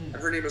popular. And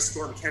her name is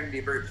Storm Kennedy,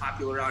 very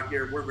popular out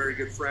here. We're very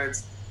good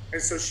friends. And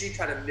so she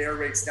kind of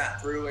narrates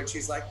that through, and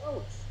she's like,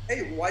 oh,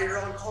 hey, while you're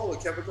on call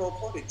with Kevin Cole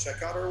Plumbing,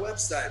 check out our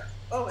website.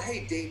 Oh,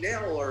 hey,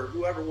 Danielle or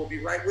whoever will be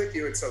right with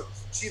you. And so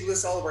she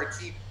lists all of our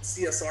key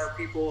CSR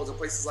people and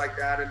places like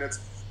that. And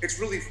it's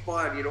really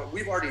fun.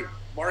 We've already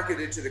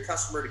marketed to the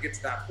customer to get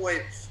to that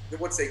point. Then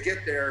once they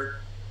get there,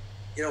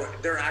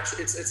 they're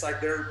actually, it's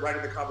like they're right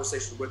in the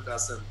conversation with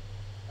us. And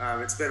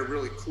it's been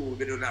really cool. We've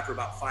been doing that for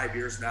about 5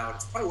 years now. And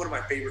it's probably one of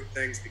my favorite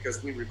things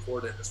because we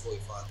record it and it's really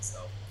fun.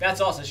 So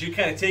that's awesome. So you're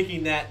kind of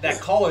taking that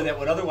caller that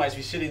would otherwise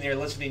be sitting there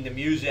listening to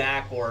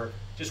music or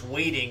just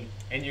waiting,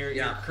 and you're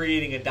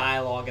creating a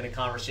dialogue and a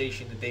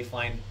conversation that they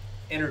find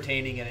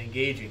entertaining and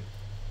engaging.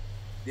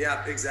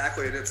 Yeah,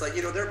 exactly. And it's like,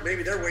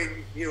 they're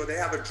waiting, they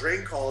have a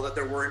drain call that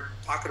they're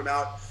talking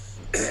about,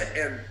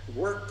 and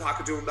we're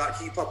talking to them about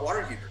heat pump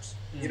water heaters,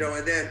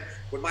 and then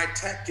when my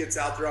tech gets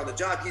out there on the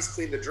job, he's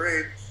cleaned the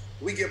drain.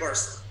 We give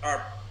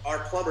our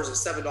plumbers a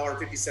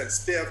 $7.50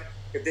 spiff.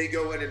 If they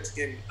go in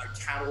and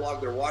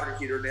catalog their water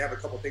heater, and they have a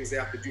couple things they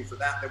have to do for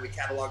that, then we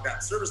catalog that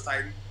in Service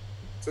Titan.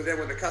 So then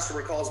when the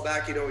customer calls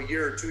back, a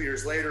year or 2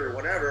 years later or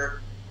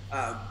whatever,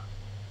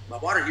 my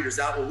water heater's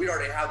out. Well, we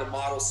already have the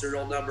model,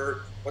 serial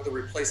number, what the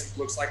replacement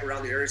looks like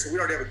around the area. So we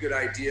already have a good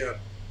idea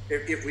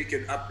if we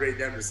can upgrade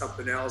them to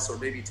something else, or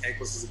maybe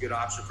tankless is a good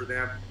option for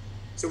them.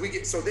 So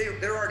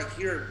they're already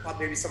hearing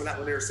maybe some of that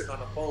when they were sitting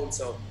on the phone.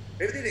 So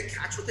maybe they didn't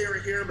catch what they were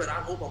hearing, but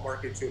I hope I'm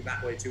marketing to them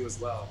that way too as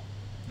well.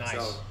 Nice.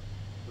 So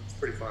it's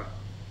pretty fun.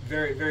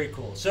 Very, very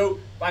cool. So,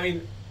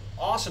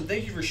 awesome.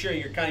 Thank you for sharing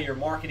your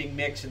marketing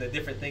mix and the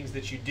different things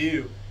that you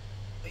do.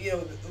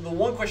 The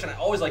one question I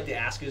always like to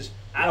ask is,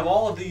 out of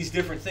all of these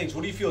different things,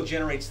 what do you feel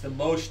generates the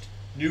most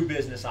new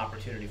business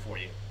opportunity for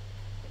you?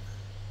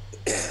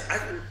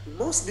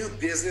 Most new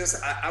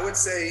business, I would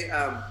say,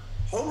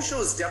 Home Show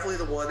is definitely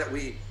the one that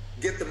we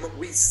get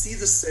we see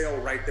the sale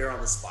right there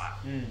on the spot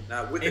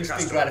with the instant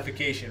customer.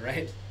 gratification,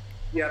 right?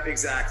 Yeah,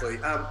 exactly.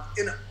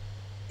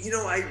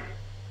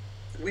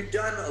 We've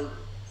done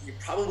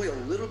probably a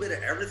little bit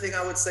of everything,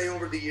 I would say,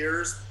 over the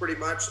years, pretty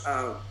much.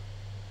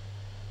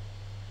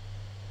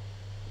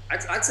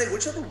 I'd say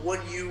whichever one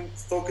you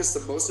focus the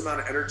most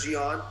amount of energy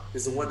on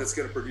is the one that's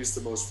going to produce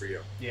the most for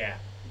you. Yeah.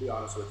 To be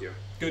honest with you.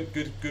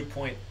 Good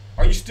point.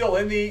 Are you still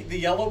in the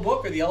Yellow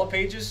Book or the Yellow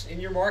Pages in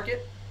your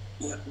market?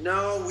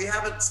 No, we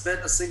haven't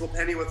spent a single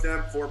penny with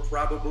them for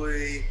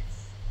probably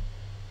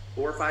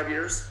 4 or 5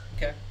 years.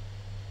 Okay.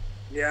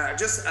 Yeah,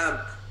 just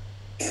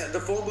the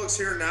phone books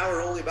here now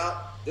are only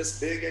about this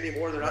big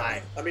anymore. They're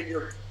not. Right.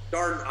 Your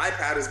darn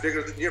iPad is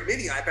bigger than your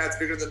mini iPad's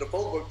bigger than the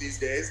phone book these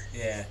days.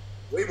 Yeah.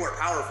 Way more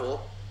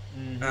powerful.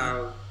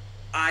 Mm-hmm.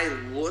 I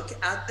look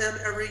at them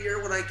every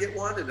year when I get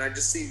one, and I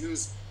just see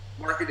who's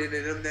marketed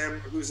in them,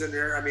 who's in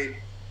there.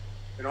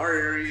 In our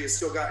area, you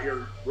still got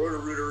your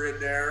Roto-Rooter in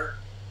there,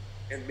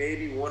 and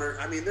maybe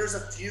there's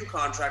a few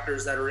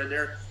contractors that are in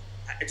there.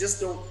 I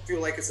just don't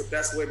feel like it's the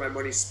best way my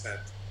money's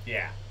spent.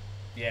 Yeah.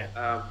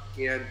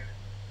 And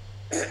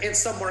in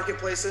some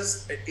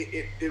marketplaces,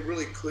 it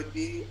really could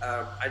be.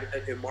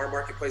 In our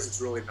marketplace,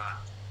 it's really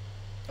not.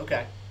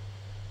 Okay.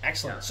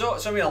 Excellent. Yeah.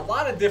 So a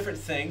lot of different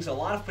things, a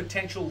lot of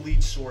potential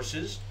lead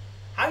sources.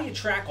 How do you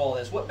track all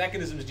this? What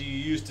mechanisms do you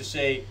use to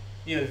say,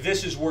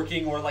 this is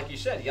working, or like you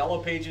said, Yellow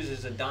Pages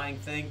is a dying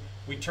thing?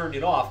 we turned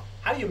it off.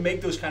 How do you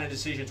make those kind of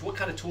decisions? What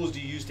kind of tools do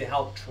you use to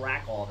help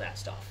track all of that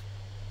stuff?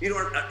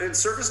 And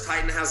Service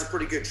Titan has a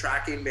pretty good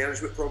tracking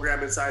management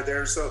program inside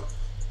there. So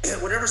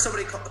whenever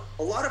somebody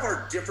a lot of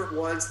our different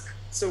ones,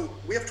 so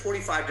we have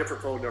 25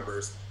 different phone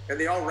numbers, and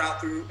they all route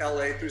through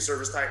LA through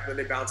Service Titan, and then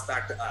they bounce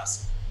back to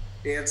us.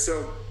 And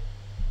so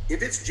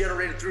if it's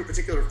generated through a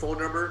particular phone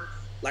number,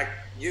 like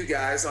you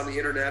guys on the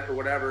internet or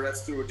whatever,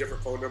 that's through a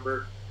different phone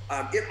number,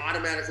 it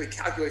automatically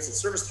calculates in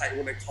Service Titan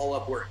when they call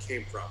up where it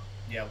came from.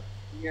 Yep.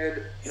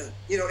 And,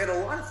 and a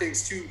lot of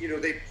things too,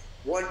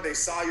 they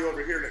saw you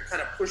over here and it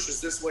kind of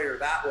pushes this way or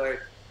that way.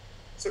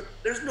 So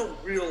there's no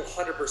real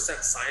 100%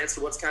 science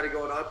to what's kind of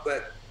going on,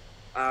 but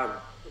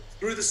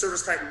through the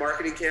Service Titan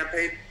marketing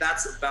campaign,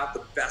 that's about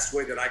the best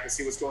way that I can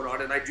see what's going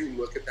on. And I do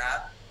look at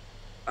that.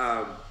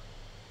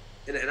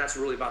 And that's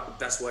really about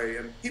the best way.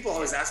 And people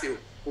always ask me,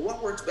 well,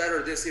 what works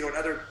better? This, and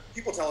other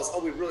people tell us,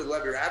 oh, we really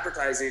love your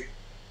advertising,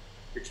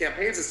 your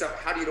campaigns and stuff.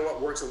 How do you know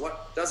what works and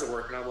what doesn't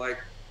work? And I'm like,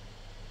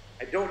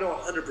 I don't know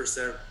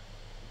 100%,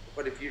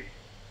 but if you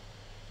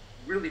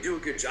really do a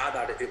good job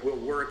at it, it will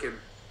work. And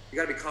you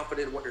got to be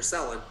confident in what you're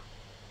selling.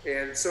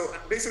 And so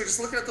basically just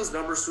looking at those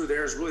numbers through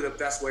there is really the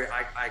best way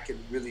I can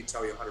really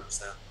tell you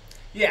 100%.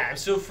 Yeah,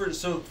 so for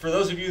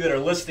those of you that are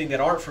listening that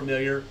aren't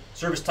familiar,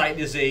 Service Titan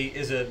is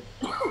a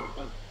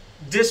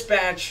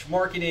dispatch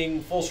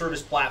marketing full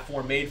service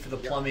platform made for the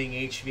plumbing,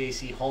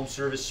 HVAC, home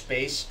service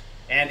space,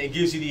 and it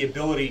gives you the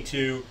ability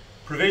to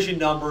provision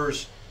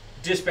numbers,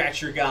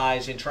 dispatch your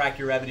guys, and track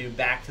your revenue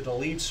back to the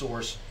lead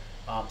source.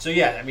 So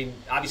yeah, I mean,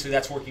 obviously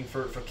that's working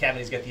for Kevin.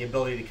 He's got the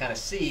ability to kind of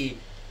see,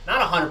 not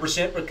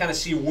 100%, but kind of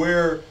see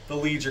where the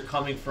leads are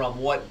coming from,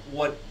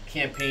 what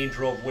campaign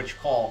drove which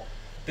call.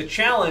 The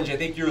challenge I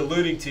think you're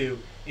alluding to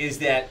is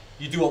that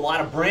you do a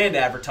lot of brand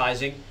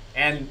advertising,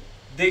 and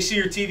they see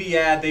your TV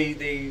ad, they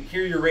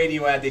hear your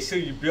radio ad, they see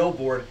your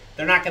billboard.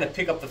 They're not going to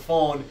pick up the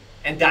phone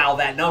and dial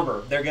that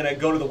number. They're going to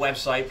go to the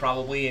website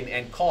probably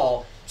and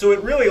call. So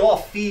it really all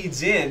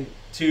feeds in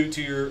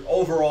to your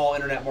overall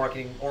internet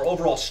marketing or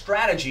overall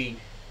strategy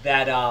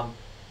that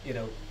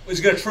is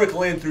going to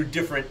trickle in through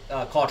different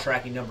call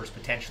tracking numbers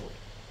potentially.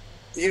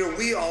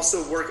 We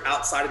also work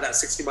outside of that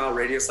 60-mile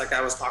radius like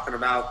I was talking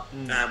about.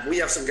 We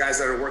have some guys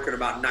that are working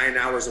about 9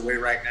 hours away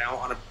right now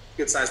on a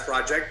good-sized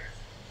project.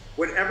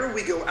 Whenever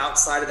we go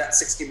outside of that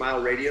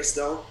 60-mile radius,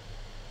 though,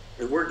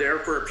 and we're there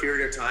for a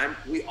period of time,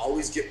 we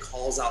always get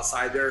calls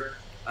outside there.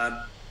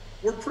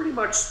 We're pretty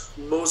much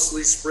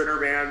mostly Sprinter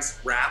vans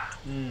wrapped,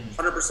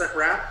 100%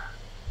 wrapped.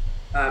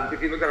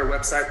 If you look at our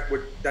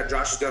website that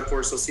Josh has done for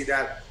us, you'll see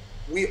that.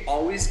 We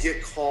always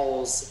get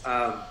calls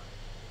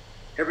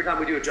every time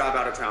we do a job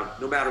out of town,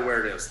 no matter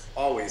where it is,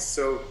 always.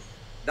 So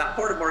that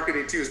part of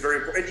marketing, too, is very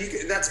important.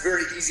 And that's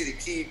very easy to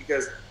keep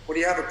because when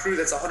you have a crew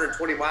that's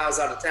 120 miles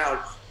out of town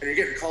and you're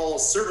getting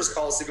service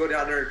calls to go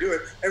down there and do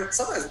it, and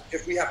sometimes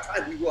if we have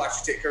time, we will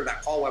actually take care of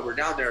that call while we're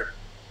down there.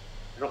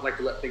 I don't like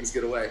to let things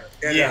get away.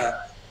 And,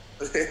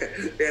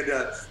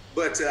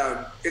 but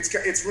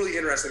it's really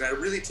interesting. It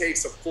really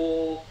takes a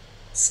full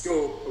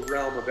scope, a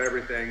realm of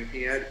everything.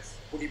 And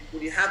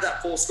when you have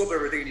that full scope of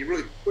everything and you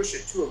really push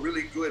it to a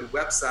really good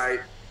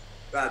website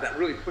that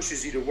really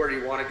pushes you to where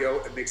you want to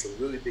go, it makes a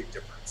really big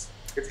difference.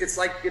 It's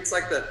like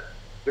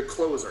the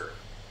closer,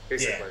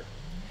 basically.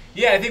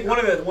 Yeah, I think one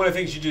of the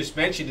things you just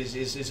mentioned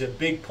is a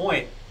big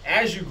point.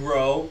 As you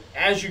grow,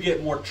 as you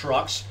get more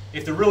trucks,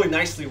 if they're really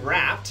nicely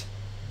wrapped,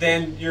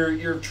 then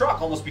your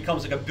truck almost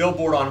becomes like a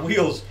billboard on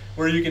wheels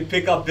where you can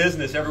pick up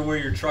business everywhere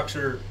your trucks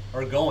are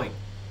going.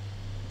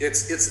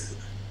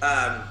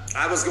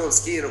 I was going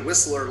skiing at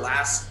Whistler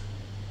last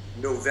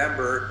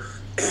November.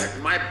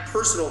 My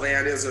personal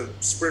van is a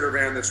Sprinter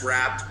van that's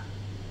wrapped.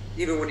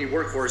 Even when you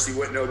work for us, you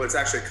wouldn't know, but it's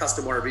actually a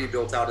custom RV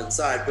built out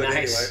inside. But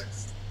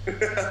nice.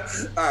 Anyway,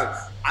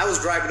 I was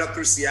driving up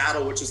through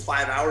Seattle, which is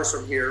 5 hours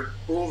from here,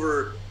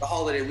 over the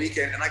holiday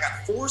weekend, and I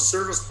got 4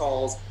 service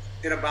calls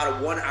in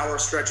about a 1 hour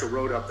stretch of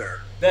road up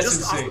there. That's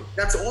insane.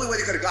 That's the only way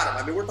they could have got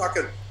them. I mean, we're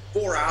talking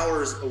 4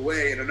 hours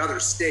away in another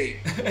state,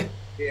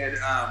 and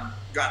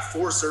got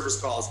 4 service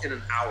calls in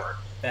an hour.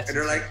 That's and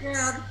they're insane. like,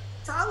 yeah, I'm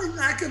probably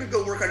not going to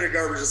go work on your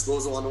garbage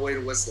disposal on the way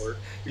to Whistler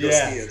to go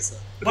skiing. So.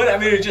 But I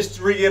mean, it just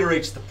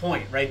reiterates the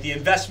point, right? The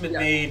investment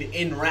made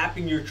in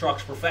wrapping your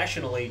trucks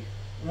professionally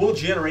will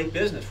generate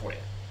business for you.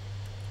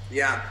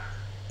 Yeah.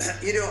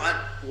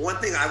 One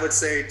thing I would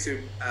say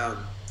to,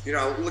 we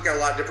look at a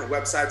lot of different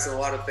websites and a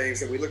lot of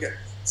things, and we look at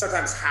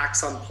sometimes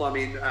hacks on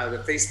plumbing.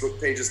 The Facebook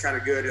page is kind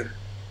of good. And,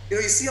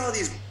 you see all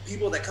these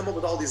people that come up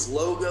with all these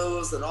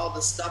logos and all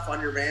this stuff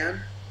on your van.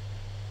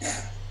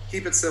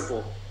 Keep it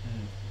simple.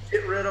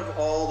 Get rid of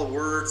all the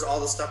words, all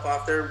the stuff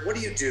off there. What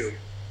do?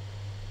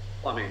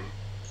 Plumbing.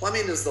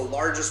 Plumbing is the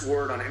largest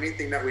word on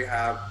anything that we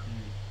have.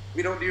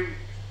 We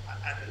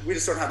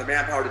just don't have the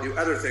manpower to do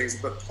other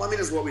things, but plumbing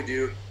is what we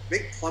do.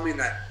 Make plumbing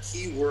that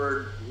key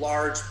word,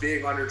 large,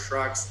 big on your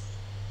trucks,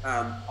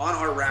 on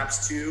our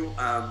wraps too,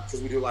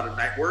 because we do a lot of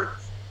night work.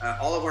 Not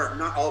all of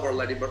our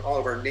letting, but all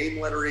of our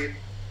name lettering,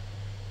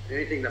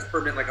 anything that's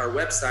permanent, like our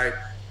website,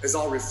 is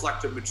all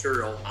reflective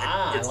material.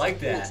 I like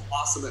that. It's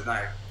awesome at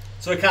night.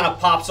 So it kind of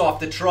pops off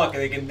the truck,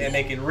 and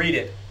they can read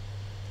it.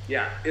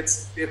 Yeah,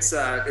 it's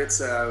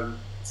a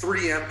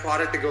 3M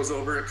product that goes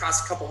over. It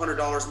costs a couple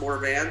 $100 more a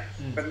van,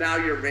 but now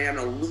your van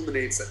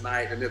illuminates at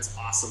night, and it's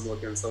awesome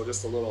looking. So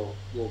just a little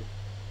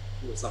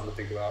something to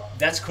think about.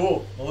 That's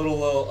cool. A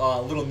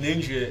little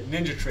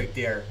ninja trick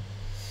there.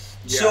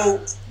 Yeah.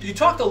 So you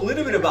talked a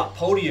little bit about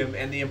Podium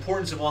and the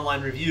importance of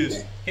online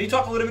reviews. Can you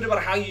talk a little bit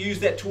about how you use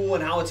that tool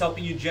and how it's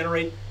helping you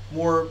generate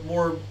more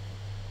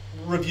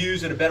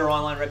reviews and a better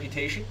online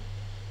reputation?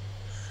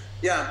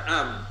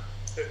 Yeah,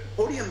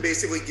 Podium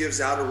basically gives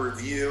out a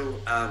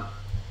review.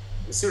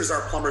 As soon as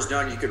our plumber's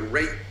done, you can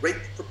rate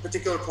a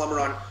particular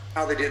plumber on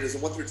how they did. Is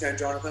it 1 through 10,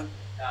 Jonathan?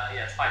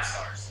 Yeah, it's 5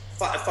 stars.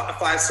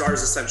 Five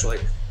stars, essentially.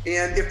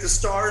 And if the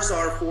stars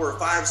are 4 or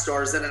 5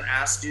 stars, then it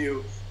asks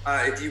you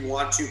if you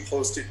want to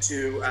post it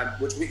to,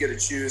 which we get to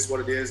choose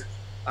what it is.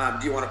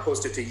 Do you want to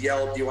post it to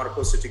Yelp? Do you want to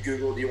post it to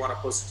Google? Do you want to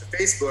post it to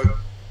Facebook?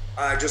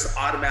 Just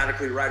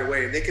automatically right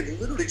away. And they can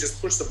literally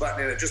just push the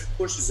button and it just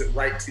pushes it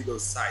right to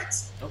those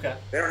sites. Okay.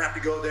 They don't have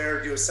to go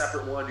there, do a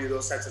separate one, do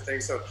those types of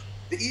things. So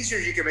the easier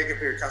you can make it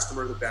for your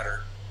customer, the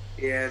better.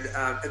 And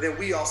then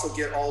we also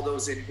get all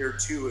those in here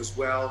too as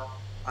well.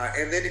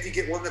 And then if you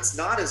get one that's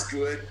not as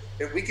good,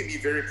 then we can be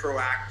very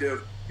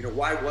proactive. You know,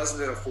 why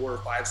wasn't it a 4 or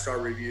 5 star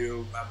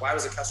review? Why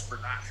was a customer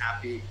not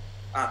happy?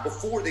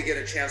 Before they get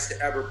a chance to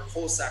ever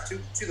post that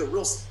to the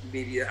real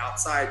media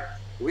outside,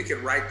 we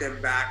can write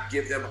them back,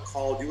 give them a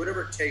call, do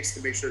whatever it takes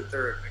to make sure that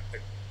they're,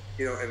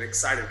 an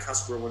excited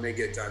customer when they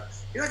get done.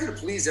 You're not going to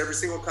please every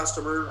single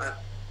customer.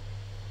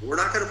 We're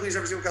not going to please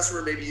every single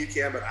customer. Maybe you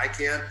can, but I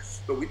can.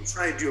 But we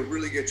try and do a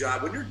really good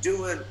job. When you're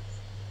doing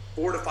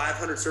 400 to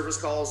 500 service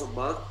calls a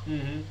month,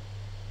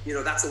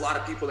 that's a lot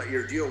of people that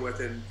you're dealing with.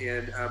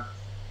 And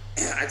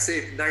I'd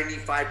say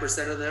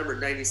 95% of them or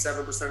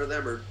 97% of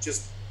them are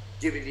just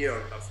giving you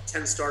a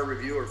 10-star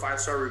review or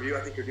 5-star review.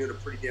 I think you're doing a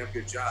pretty damn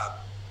good job.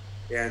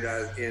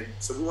 And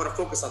so we want to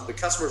focus on the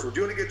customers. We're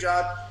doing a good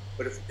job.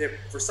 But if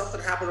for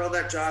something happened on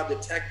that job, the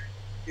tech,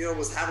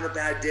 was having a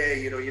bad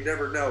day, you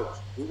never know.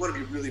 We want to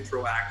be really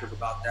proactive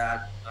about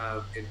that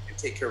and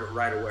take care of it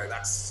right away.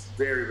 That's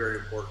very, very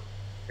important.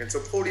 And so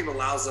Podium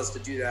allows us to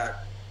do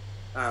that.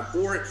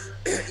 Or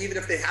even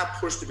if they have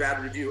pushed a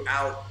bad review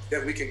out,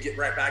 then we can get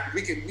right back.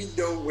 We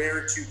know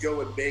where to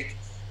go and make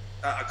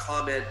a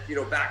comment,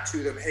 back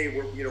to them.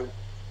 Hey,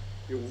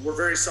 we're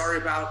very sorry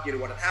about,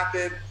 what had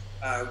happened.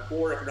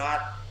 Or if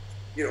not,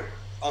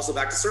 also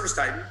back to Service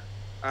Titan.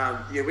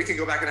 We can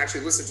go back and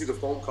actually listen to the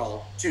phone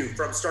call too,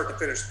 from start to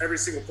finish, every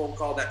single phone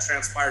call that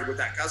transpired with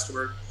that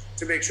customer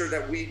to make sure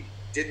that we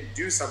didn't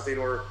do something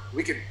or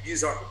we could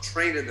use our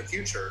train in the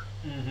future.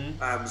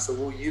 So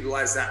we'll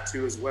utilize that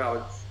too as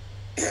well.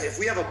 If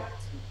we have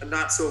a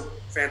not so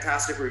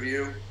fantastic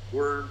review,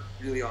 we're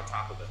really on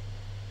top of it.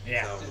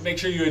 Yeah, so make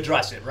sure you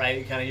address it,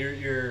 right? Kind of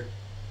your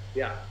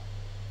yeah.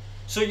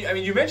 So,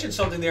 you mentioned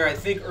something there, I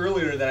think,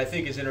 earlier that I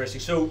think is interesting.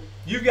 So,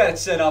 you've got it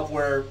set up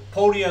where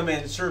Podium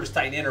and Service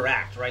Titan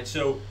interact, right?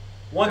 So,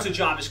 once a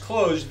job is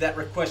closed, that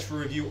request for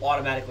review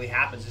automatically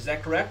happens. Is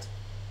that correct?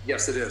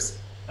 Yes, it is.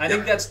 I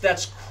think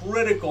that's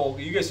critical.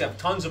 You guys have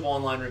tons of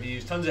online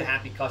reviews, tons of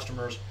happy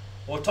customers.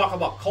 We'll talk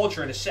about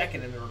culture in a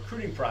second in the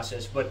recruiting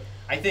process, but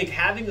I think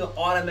having an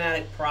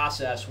automatic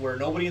process where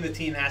nobody in the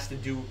team has to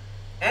do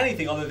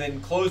anything other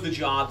than close the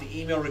job, the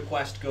email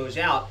request goes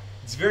out,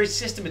 it's very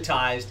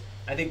systematized.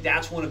 I think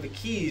that's one of the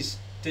keys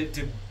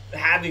to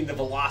having the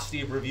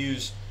velocity of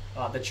reviews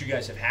that you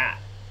guys have had.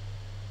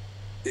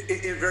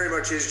 It very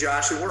much is,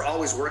 Josh, and we're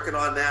always working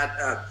on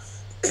that.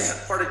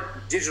 Part of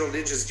Digital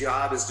Ninja's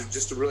job is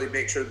to really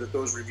make sure that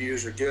those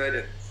reviews are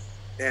good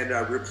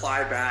and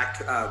reply back.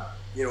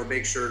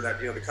 Make sure that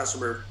the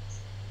customer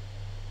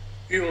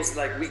feels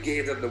like we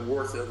gave them the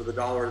worth of the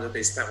dollar that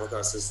they spent with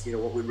us is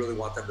what we really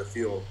want them to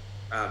feel,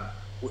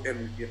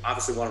 and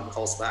obviously want them to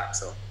call us back.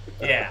 So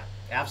yeah,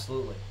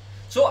 absolutely.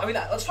 So,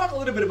 let's talk a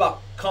little bit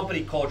about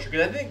company culture,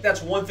 because I think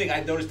that's one thing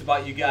I noticed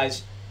about you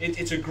guys.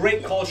 It's a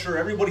great culture.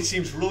 Everybody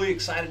seems really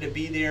excited to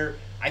be there.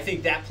 I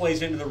think that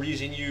plays into the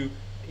reason you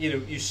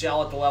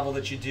sell at the level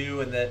that you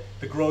do and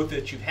the growth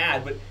that you've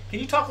had. But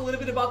can you talk a little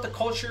bit about the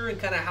culture and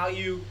kind of how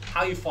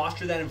you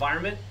foster that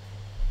environment?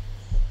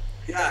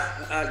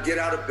 Yeah, get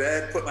out of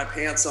bed, put my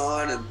pants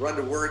on, and run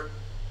to work.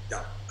 No,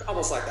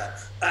 almost like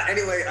that.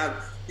 Anyway,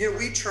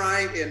 we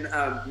try and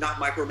not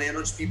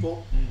micromanage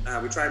people.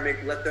 We try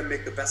and let them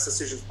make the best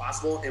decisions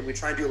possible, and we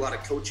try and do a lot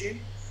of coaching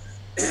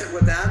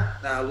with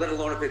that, let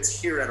alone if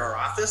it's here at our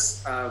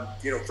office,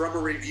 from a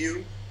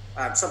review.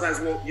 Sometimes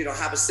we'll,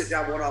 have a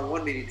sit-down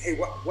one-on-one meeting. Hey,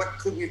 what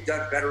could we have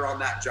done better on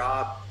that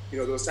job?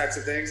 Those types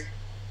of things.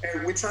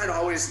 And we try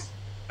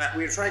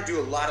and do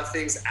a lot of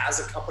things as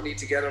a company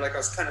together. Like I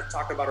was kind of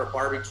talking about our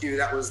barbecue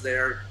that was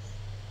there.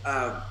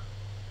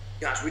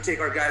 We take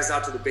our guys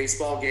out to the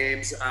baseball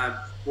games.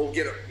 We'll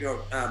get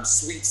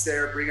suites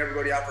there, bring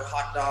everybody out for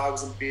hot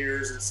dogs and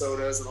beers and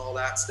sodas and all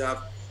that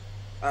stuff.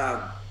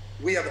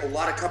 We have a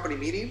lot of company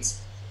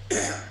meetings.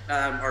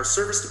 Our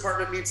service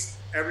department meets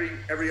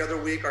every other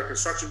week. Our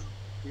construction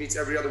meets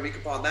every other week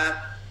upon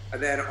that.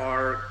 And then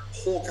our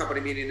whole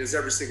company meeting is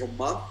every single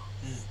month.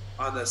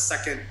 on the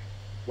second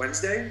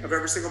Wednesday of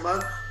every single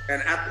month.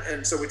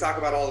 And so we talk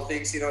about all the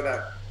things,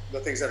 that the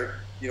things that are,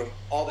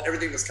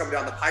 everything that's coming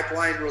down the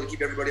pipeline, really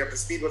keep everybody up to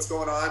speed, what's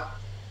going on,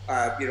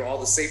 all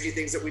the safety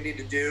things that we need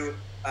to do,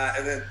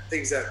 and then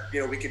things that,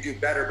 we can do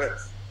better. But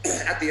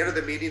at the end of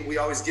the meeting, we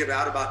always give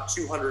out about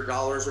 $200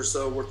 or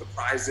so worth of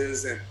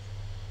prizes,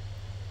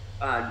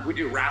 and we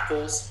do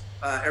raffles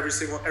every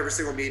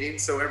single meeting,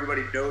 so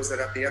everybody knows that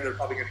at the end they're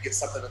probably going to get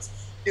something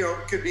that's, it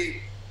could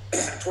be a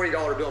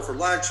 $20 bill for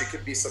lunch, it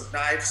could be some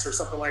knives or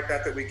something like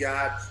that we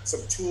got,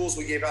 some tools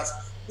we gave out.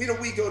 We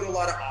go to a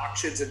lot of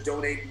auctions and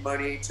donate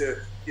money to,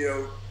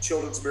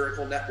 Children's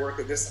Miracle Network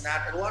and this and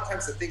that. And a lot of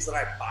times the things that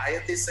I buy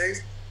at these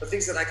things are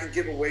things that I can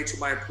give away to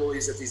my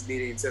employees at these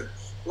meetings. And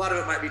a lot of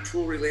it might be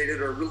tool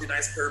related or a really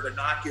nice pair of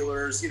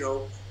binoculars,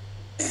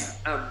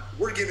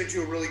 we're giving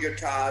to a really good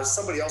cause.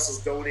 Somebody else has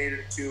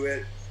donated to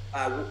it.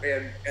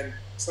 And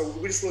so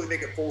we just really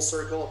make it full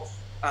circle.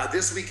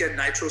 This weekend,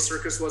 Nitro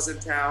Circus was in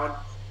town.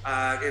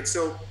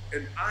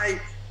 And I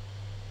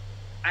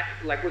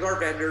like with our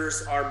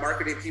vendors, our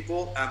marketing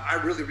people,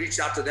 I really reach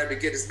out to them to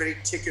get as many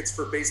tickets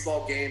for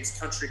baseball games,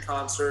 country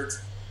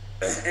concerts,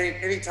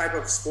 any type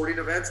of sporting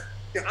events.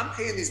 I'm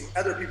paying these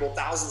other people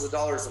thousands of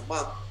dollars a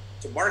month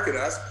to market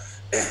us.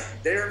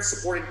 They're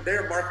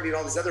marketing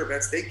all these other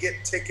events. They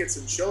get tickets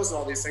and shows and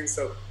all these things.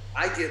 So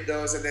I get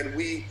those, and then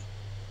we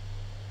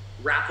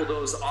raffle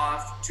those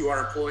off to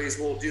our employees.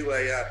 We'll do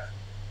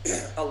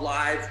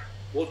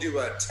we'll do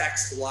a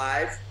text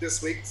live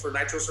this week for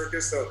Nitro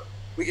Circus. So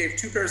we gave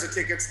 2 pairs of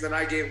tickets, and then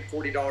I gave them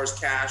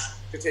 $40 cash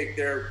to take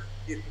their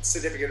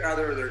significant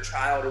other, their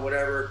child or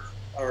whatever,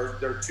 or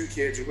their 2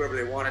 kids or whoever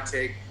they want to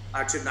take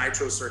to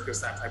Nitro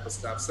Circus, that type of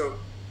stuff. So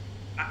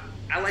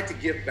I like to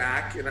give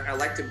back, and I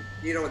like to,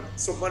 and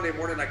so Monday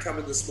morning I come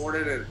in this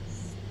morning and,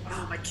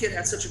 oh, my kid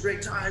had such a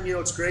great time,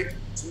 it's great.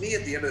 To me,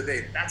 at the end of the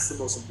day, that's the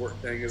most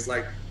important thing, is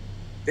like,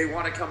 they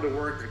want to come to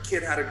work, their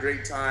kid had a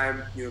great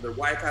time, their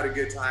wife had a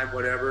good time,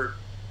 whatever.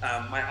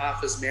 My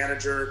office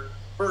manager,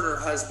 her and her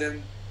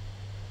husband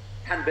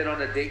hadn't been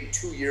on a date in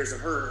 2 years,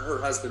 and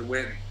her husband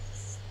went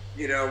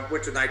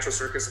to Nitro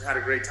Circus and had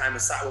a great time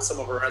and sat with some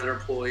of our other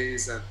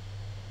employees. And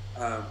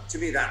to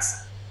me,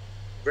 that's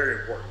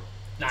very important.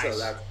 Nice.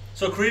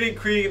 So creating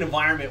an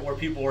environment where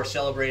people are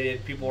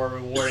celebrated, people are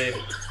rewarded.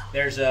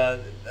 There's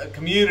a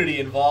community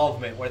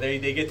involvement where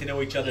they get to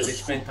know each other. They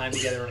spend time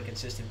together on a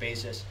consistent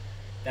basis.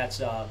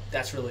 That's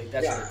really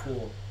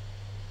cool.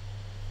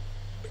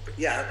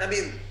 Yeah, I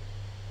mean,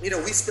 we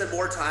spend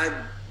more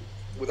time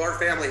with our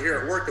family here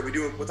at work than we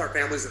do with our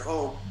families at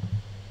home,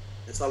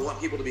 and so I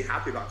want people to be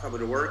happy about coming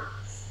to work,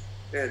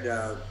 and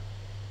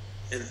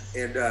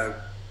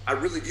I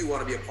really do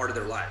want to be a part of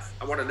their life.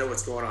 I want to know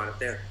what's going on. If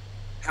they're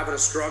having a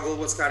struggle,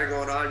 what's kind of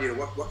going on,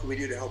 what can we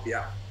do to help you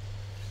out?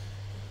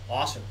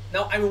 Awesome.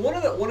 Now, I mean, one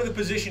of the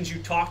positions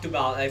you talked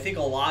about, I think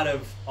a lot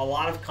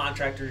of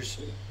contractors,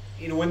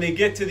 when they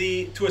get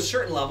to a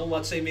certain level,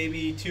 let's say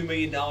maybe $2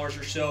 million or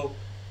so,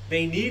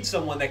 they need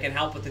someone that can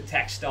help with the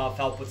tech stuff,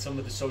 help with some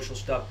of the social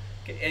stuff.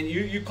 And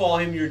you call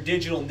him your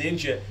digital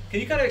ninja. Can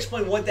you kind of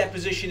explain what that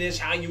position is,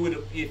 how you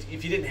would,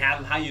 if you didn't have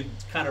him, how you'd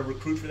kind of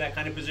recruit for that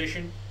kind of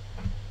position?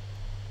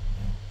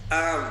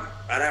 I'd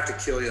have to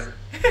kill you.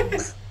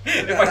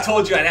 If I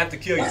told you, I'd have to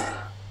kill you.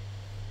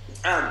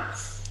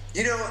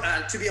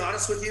 To be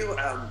honest with you,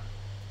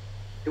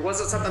 it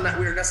wasn't something that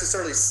we were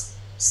necessarily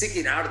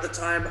seeking out at the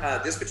time.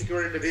 This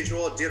particular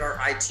individual did our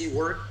IT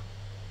work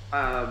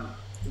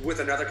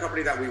with another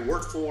company that we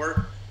worked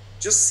for.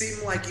 Just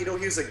seemed like, he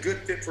was a good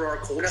fit for our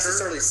culture.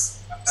 Necessarily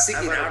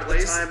seeking out at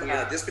the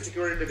time. This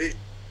particular individual.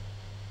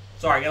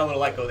 Sorry, I got a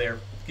little echo there.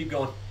 Keep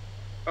going.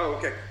 Oh,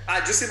 okay.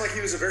 Just seemed like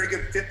he was a very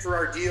good fit for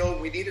our deal.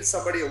 We needed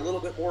somebody a little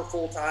bit more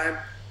full-time.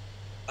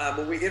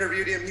 When we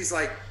interviewed him, he's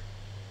like,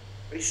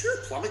 are you sure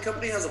a plumbing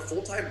company has a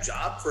full-time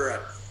job for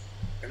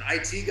an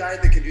IT guy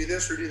that can do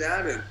this or do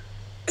that? And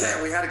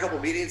we had a couple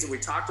meetings and we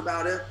talked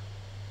about it.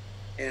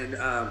 And,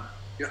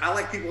 I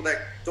like people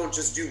that don't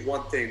just do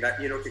one thing, that,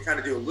 can kind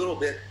of do a little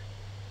bit.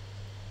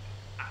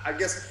 I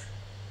guess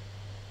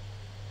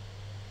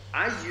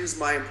I use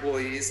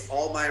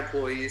all my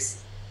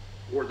employees,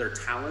 or their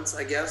talents,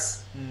 I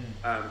guess.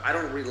 I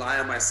don't rely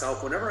on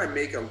myself. Whenever I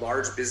make a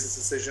large business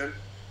decision,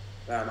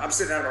 I'm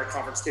sitting at our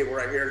conference table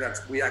right here that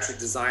we actually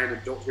designed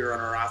and built here in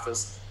our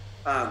office.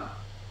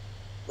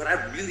 But I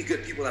have really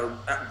good people that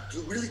are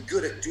really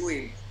good at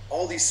doing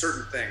all these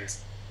certain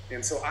things.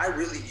 And so I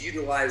really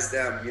utilize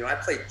them. I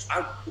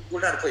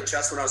learned how to play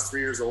chess when I was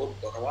 3 years old.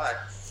 Don't know why.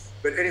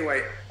 But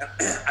anyway,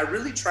 I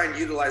really try and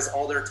utilize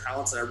all their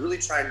talents, and I really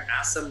try and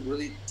ask them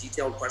really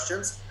detailed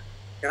questions.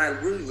 And I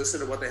really listen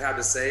to what they have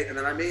to say. And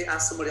then I may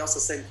ask somebody else the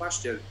same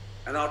question,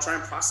 and I'll try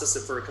and process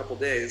it for a couple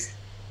days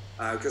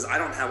because I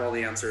don't have all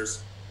the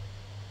answers.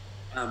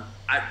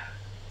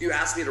 You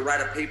ask me to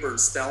write a paper in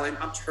spelling.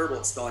 I'm terrible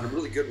at spelling. I'm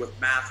really good with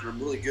math, and I'm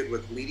really good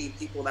with leading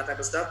people and that type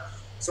of stuff.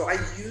 So I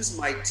use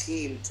my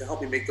team to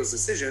help me make those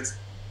decisions.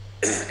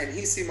 And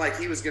he seemed like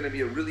he was going to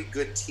be a really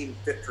good team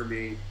fit for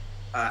me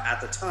at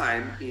the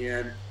time.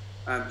 And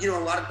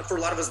For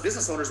a lot of us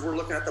business owners, we're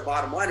looking at the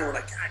bottom line and we're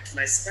like, God, can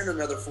I spend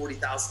another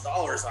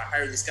 $40,000 if I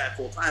hire this guy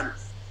full time?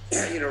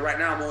 Right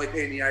now I'm only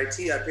paying the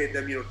IT. I paid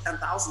them,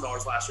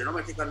 $10,000 last year, and I'm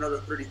going to take on another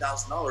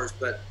 $30,000.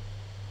 But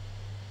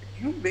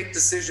if you make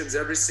decisions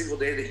every single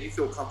day that you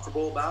feel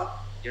comfortable about,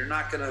 you're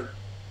not gonna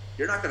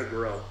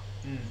grow.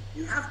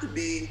 You have to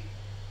be.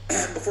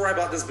 Before I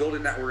bought this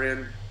building that we're in,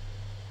 it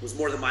was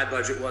more than my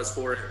budget was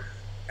for it,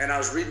 and I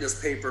was reading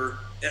this paper.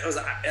 It was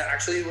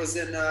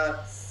in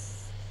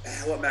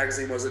what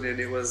magazine was it in?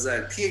 It was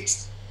I think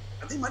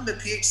it might have been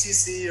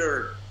PHCC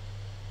or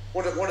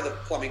one of the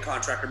plumbing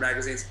contractor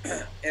magazines.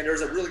 And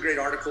there's a really great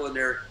article in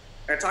there,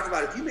 and it talked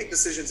about if you make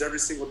decisions every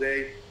single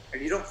day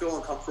and you don't feel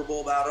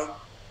uncomfortable about them,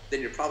 then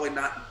you're probably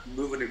not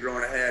moving and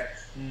growing ahead.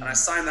 And I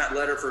signed that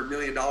letter for $1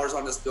 million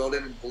on this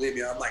building, and believe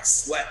me, I'm like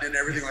sweating and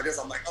everything like this.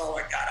 I'm like, oh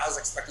my God, I was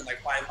expecting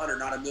like 500,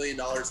 not $1 million.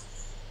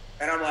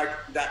 And I'm like,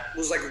 that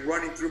was like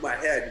running through my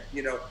head.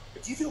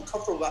 If you feel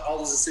comfortable about all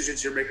those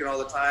decisions you're making all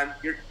the time,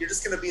 you're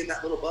just going to be in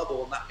that little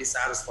bubble and not be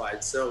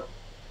satisfied. So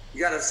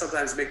you got to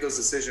sometimes make those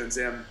decisions,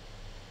 and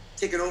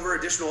taking over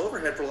additional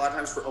overhead for a lot of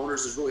times for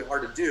owners is really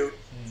hard to do,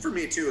 for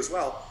me too as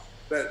well.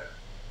 But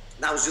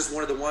that was just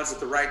one of the ones at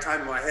the right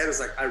time in my head. I was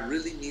like, I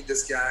really need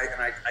this guy,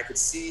 and I could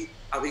see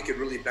how he could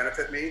really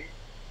benefit me.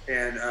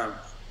 And I'm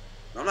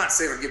not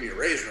saying he'll give me a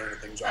raise or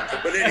anything, Jonathan,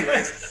 but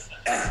anyways,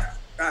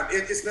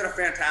 it's been a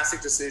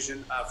fantastic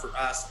decision for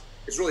us.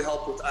 It's really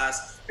helped with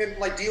us. And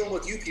like dealing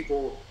with you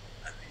people,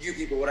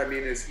 what I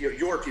mean is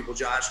your people,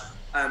 Josh,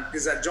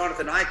 is that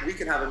Jonathan and we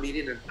can have a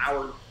meeting, an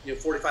hour,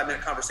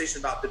 45-minute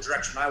conversation about the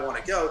direction I want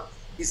to go.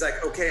 He's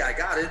like, okay, I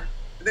got it.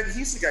 And then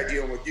he's the guy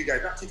dealing with you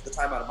guys, not taking the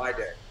time out of my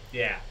day.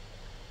 Yeah.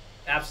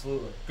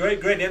 Absolutely.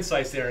 Great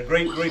insights there, and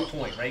great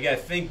point, right? You got to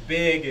think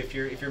big. If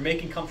you're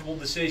making comfortable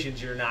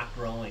decisions, you're not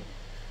growing.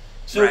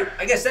 So right.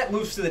 I guess that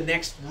moves to the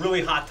next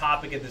really hot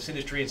topic in this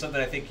industry, and something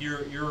I think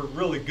you're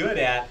really good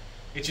at,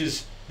 which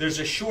is there's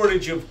a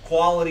shortage of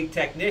quality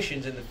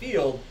technicians in the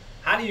field.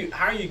 How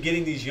are you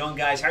getting these young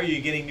guys? How are you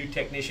getting new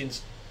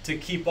technicians to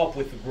keep up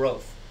with the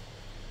growth?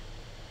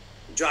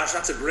 Josh,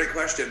 that's a great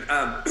question.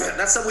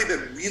 That's something we've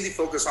been really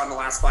focused on the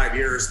last 5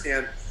 years,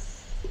 and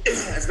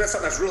it's been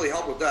something that's really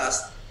helped with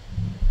us.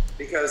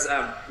 Because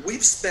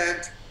we've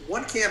spent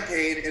one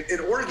campaign in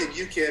Oregon.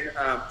 You can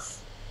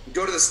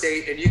go to the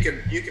state and you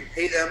can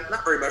pay them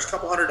not very much, a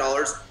couple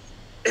 $100,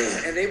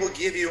 and they will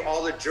give you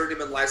all the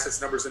journeyman license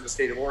numbers in the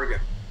state of Oregon.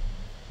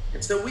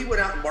 And so we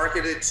went out and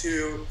marketed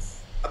to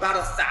about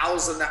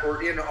 1,000 that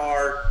were in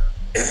our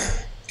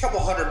couple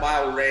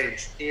 100-mile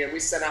range, and we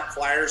sent out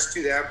flyers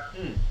to them,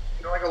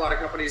 like a lot of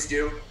companies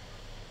do.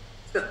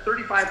 Spent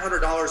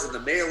 $3,500 in the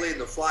mailing,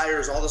 the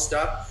flyers, all the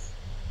stuff.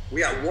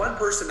 We had one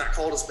person that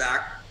called us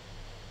back,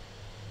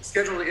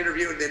 scheduled an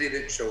interview, and then he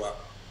didn't show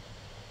up.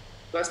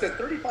 So I spent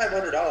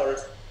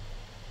 $3,500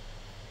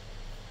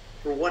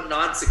 for one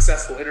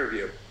non-successful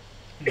interview.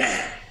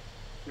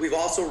 We've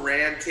also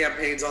ran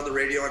campaigns on the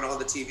radio and on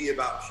the TV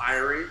about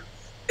hiring,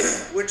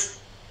 which,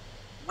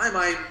 in my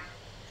mind,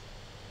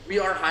 we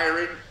are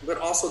hiring, but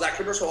also that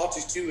commercial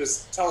also too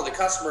is telling the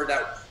customer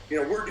that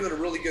we're doing a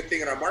really good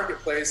thing in our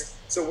marketplace,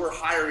 so we're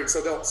hiring. So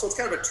it's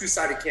kind of a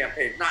two-sided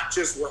campaign, not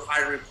just we're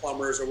hiring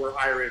plumbers or we're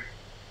hiring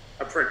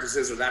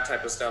apprentices or that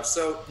type of stuff.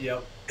 So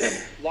yep.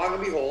 Long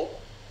and behold,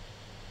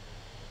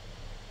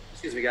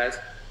 excuse me guys,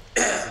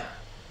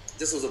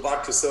 this was a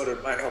vodka soda.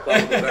 It might help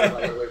out a little better.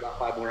 I gotta wait about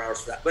 5 more hours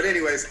for that. But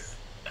anyways,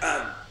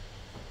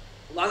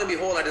 long and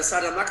behold, I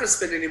decided I'm not going to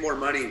spend any more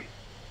money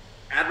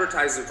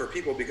advertising for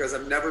people because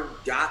I've never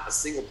got a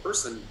single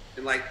person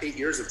in like 8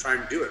 years of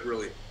trying to do it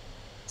really.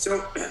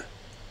 So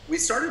we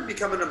started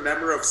becoming a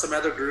member of some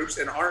other groups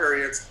in our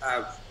area. It's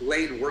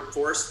Lane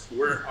Workforce.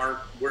 We're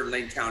in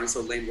Lane County,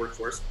 so Lane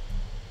Workforce.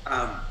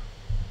 And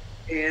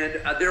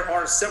there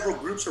are several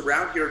groups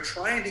around here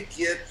trying to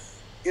get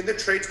in the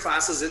trades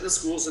classes, in the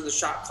schools, in the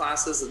shop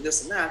classes, and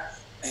this and that.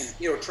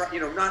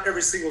 Not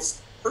every single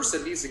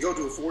person needs to go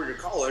to a 4-year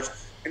college.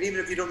 And even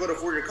if you don't go to a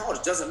 4-year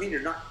college, doesn't mean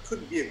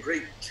couldn't be a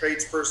great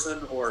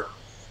tradesperson or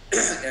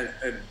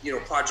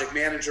project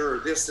manager or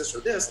this or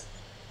this.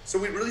 So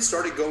we really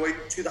started going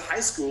to the high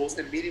schools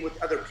and meeting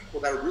with other people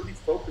that are really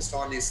focused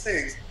on these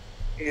things.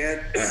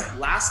 And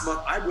last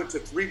month, I went to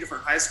 3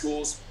 different high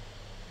schools,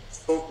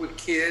 spoke with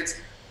kids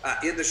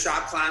in the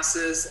shop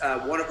classes.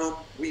 One of them,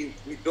 we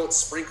built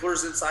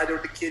sprinklers inside there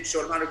with the kids,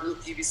 showed them how to glue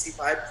PVC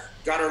pipe,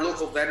 got our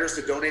local vendors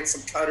to donate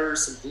some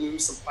cutters, some glue,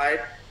 some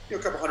pipe, a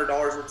couple $100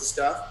 worth of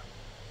stuff.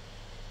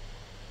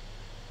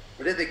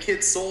 But then the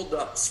kids sold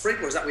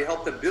sprinklers that we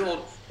helped them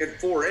build in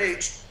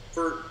 4-H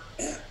for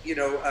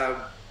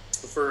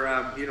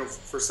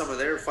some of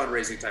their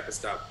fundraising type of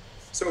stuff.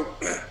 So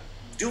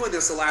doing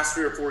this the last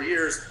 3 or 4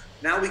 years,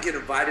 now we get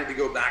invited to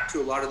go back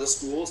to a lot of the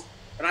schools.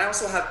 And I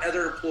also have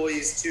other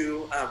employees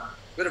too,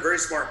 that are very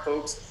smart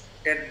folks,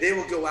 and they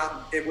will go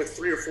out and with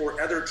 3 or 4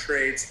 other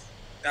trades,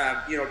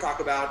 talk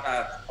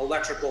about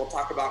electrical,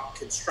 talk about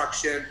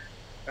construction,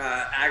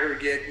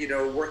 aggregate,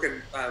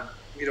 working,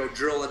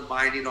 drill and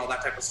mining, all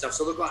that type of stuff.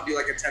 So they'll go out and do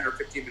like a 10 or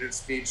 15 minute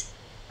speech.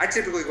 I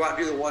typically go out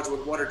and do the ones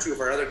with 1 or 2 of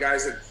our other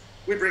guys, and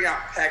we bring out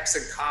PEX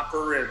and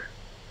copper and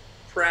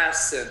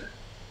press and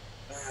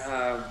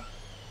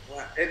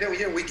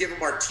then we give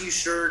them our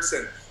T-shirts,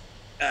 and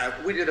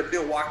we did a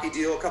Milwaukee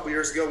deal a couple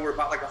years ago. We were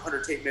about like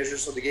 100 tape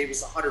measures, so they gave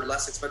us 100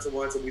 less expensive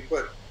ones, and we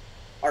put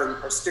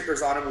our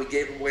stickers on them. We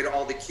gave them away to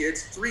all the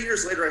kids. 3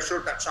 years later, I showed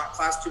up that shop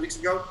class 2 weeks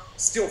ago.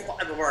 Still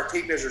 5 of our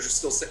tape measures are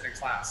still sitting in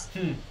class.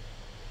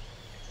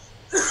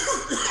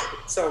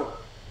 So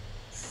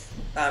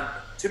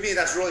to me,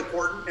 that's really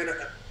important. And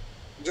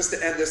just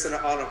to end this on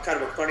a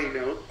kind of a funny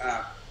note,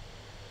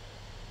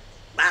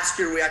 last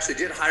year we actually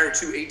did hire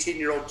 2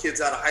 18-year-old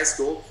kids out of high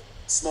school,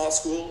 small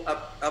school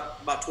up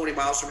about 20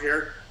 miles from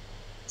here.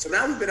 So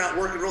now we've been out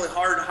working really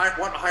hard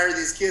wanting to hire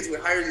these kids. We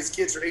hire these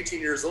kids who are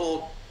 18 years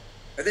old,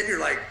 and then you're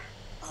like,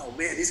 oh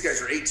man, these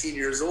guys are 18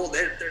 years old.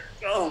 They're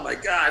oh my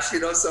gosh,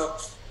 So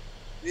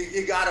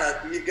you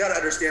gotta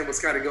understand what's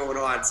kind of going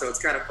on. So it's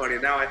kind of funny.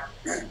 Now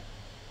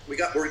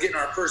we're getting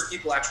our first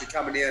people actually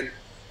coming in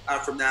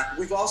from that.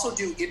 We've also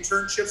do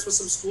internships with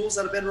some schools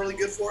that have been really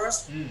good for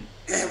us.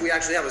 And we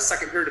actually have a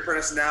second period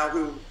apprentice now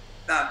who,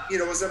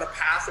 was in a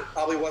path that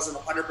probably wasn't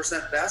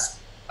 100% best.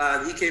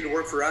 He came to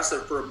work for us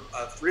for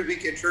a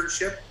 3-week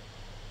internship.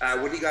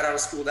 When he got out of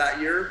school that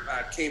year,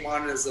 came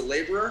on as a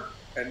laborer,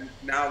 and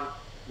now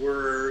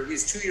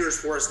he's 2 years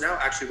for us now.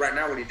 Actually, right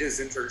now when he did his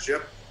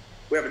internship,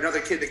 we have another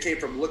kid that came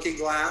from Looking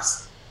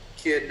Glass,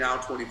 kid now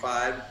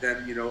 25,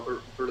 then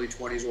early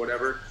 20s or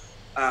whatever.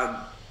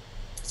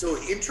 So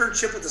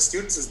internship with the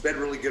students has been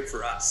really good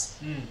for us.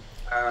 And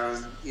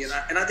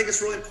I think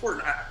it's really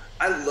important.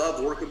 I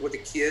love working with the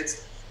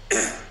kids.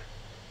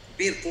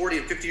 Being 40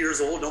 and 50 years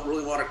old, don't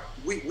really want to,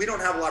 we don't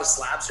have a lot of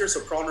slabs here, so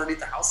crawling underneath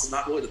the house is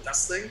not really the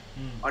best thing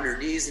on your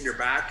knees and your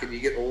back, and you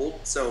get old.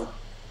 So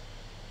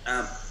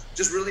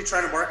just really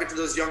trying to market to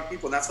those young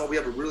people, and that's why we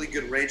have a really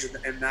good range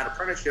in that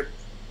apprenticeship.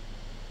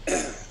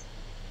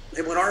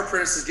 And when our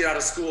apprentices get out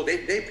of school, they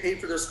pay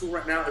for their school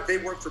right now. If they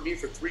work for me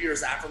for 3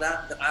 years after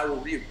that, then I will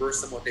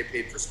reimburse them what they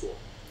paid for school.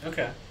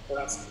 Okay. So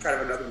that's kind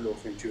of another little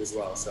thing too as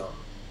well. So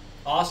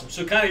awesome.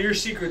 So kind of your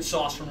secret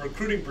sauce from a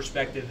recruiting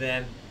perspective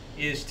then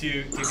is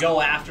to go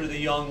after the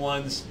young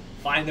ones,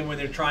 find them when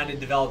they're trying to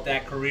develop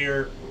that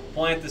career,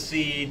 plant the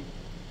seed,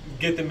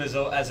 get them as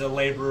a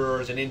laborer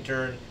or as an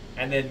intern,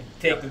 and then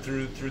take them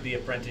through the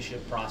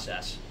apprenticeship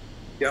process.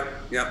 Yep.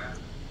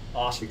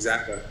 Awesome.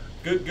 Exactly.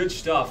 Good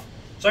stuff.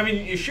 So, I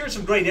mean, you shared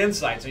some great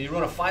insights. You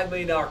run a $5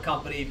 million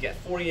company, you've got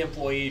 40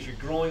 employees, you're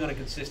growing on a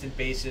consistent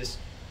basis.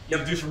 You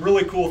do some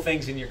really cool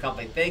things in your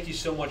company. Thank you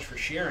so much for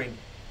sharing.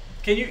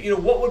 Can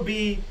what would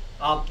be,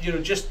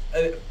 just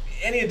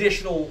any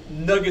additional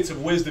nuggets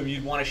of wisdom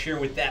you'd want to share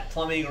with that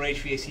plumbing or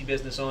HVAC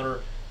business owner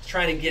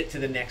trying to get to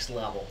the next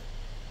level?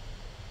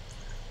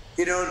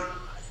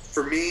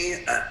 For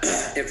me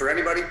and for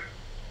anybody,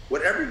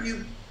 whatever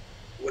you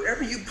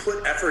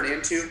put effort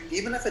into,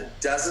 even if it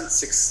doesn't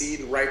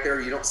succeed right there,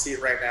 you don't see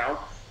it right now,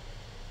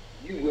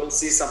 you will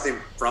see something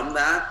from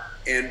that.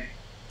 And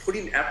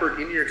putting effort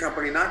into your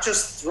company, not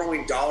just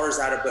throwing dollars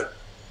at it, but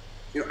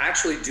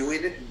actually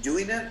doing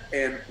it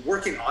and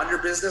working on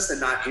your business and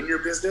not in your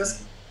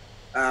business,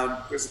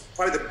 was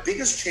probably the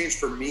biggest change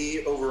for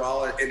me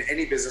overall in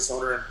any business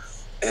owner.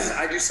 And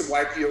I do some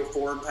YPO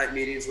forum type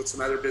meetings with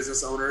some other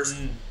business owners,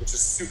 which is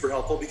super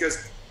helpful,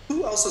 because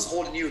who else is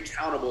holding you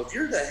accountable? If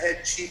you're the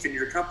head chief in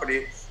your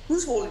company,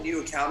 who's holding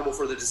you accountable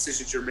for the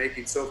decisions you're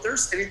making? So if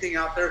there's anything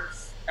out there,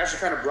 I actually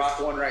kind of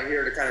brought one right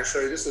here to kind of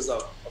show you. This is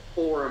a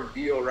forum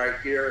deal right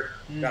here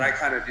that I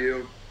kind of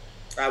do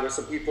with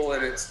some people,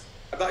 and it's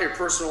about your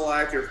personal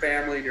life, your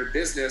family, and your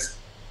business.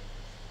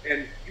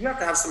 And you have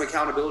to have some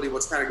accountability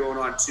what's kind of going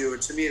on too.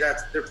 And to me,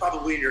 they're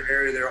probably in your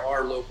area. There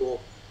are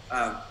local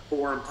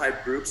forum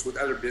type groups with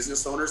other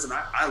business owners, and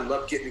I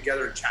love getting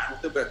together and chatting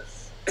with them. But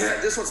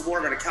this one's more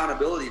of an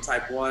accountability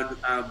type one.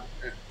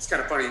 It's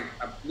kind of funny.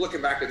 I'm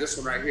looking back at this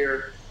one right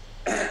here.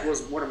 It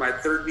was one of my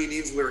third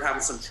meetings. We were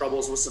having some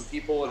troubles with some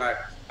people, and I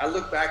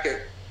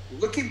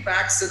looking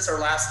back since our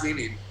last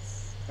meeting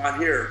on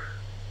here.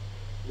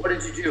 What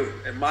did you do?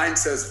 And mine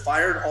says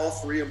fired all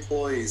 3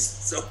 employees.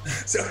 So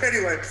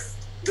anyway,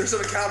 there's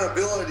some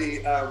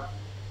accountability of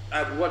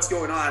what's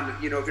going on.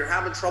 If you're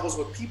having troubles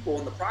with people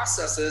and the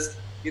processes,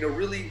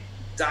 really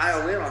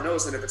dial in on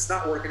those. And if it's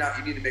not working out,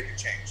 you need to make a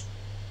change.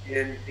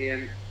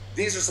 And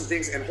these are some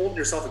things, and holding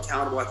yourself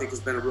accountable, I think, has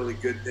been a really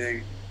good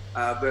thing.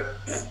 But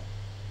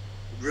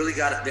really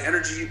the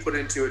energy you put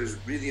into it is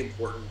really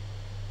important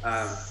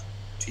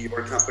to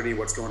your company,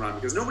 what's going on,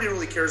 because nobody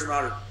really cares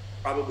about it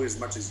probably as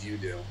much as you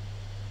do.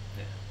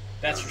 Yeah,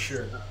 that's for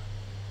sure.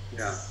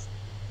 Yeah,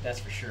 that's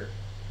for sure.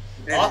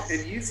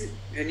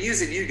 And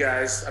using you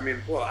guys,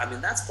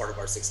 that's part of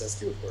our success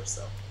too, of course.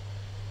 So.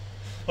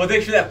 Well,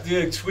 thanks for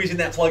that, squeezing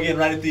that plug in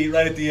right at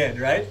the end,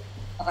 right?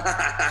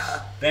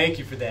 Thank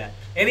you for that.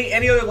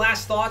 Any other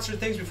last thoughts or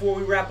things before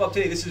we wrap up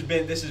today? This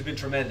has been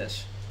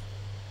tremendous.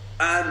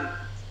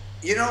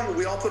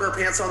 We all put our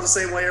pants on the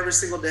same way every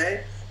single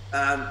day.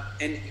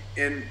 And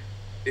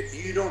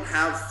if you don't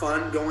have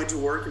fun going to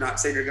work, not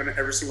saying you're going to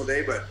every single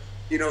day, but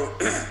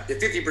if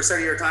 50%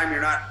 of your time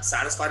you're not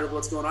satisfied with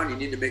what's going on, you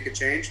need to make a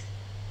change.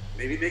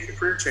 maybe make a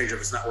career change if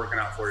it's not working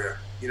out for you.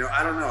 You know,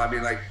 I don't know. I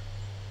mean, like,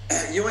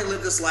 you only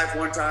live this life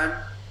one time.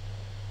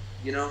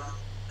 You know,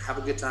 have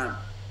a good time.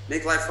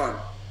 Make life fun.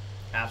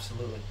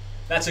 Absolutely.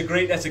 That's a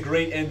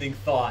great ending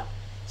thought.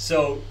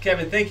 So,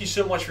 Kevin, thank you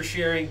so much for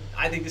sharing.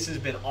 I think this has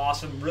been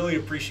awesome. Really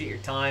appreciate your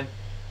time.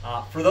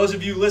 For those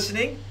of you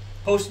listening,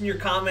 posting your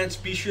comments,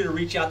 be sure to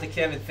reach out to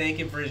Kevin. Thank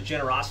him for his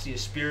generosity of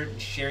spirit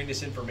and sharing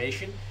this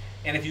information.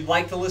 And if you'd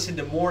like to listen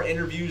to more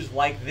interviews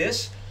like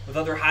this with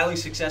other highly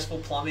successful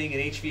plumbing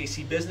and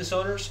HVAC business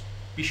owners,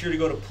 be sure to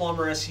go to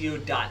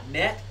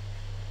plumberseo.net.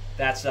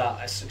 That's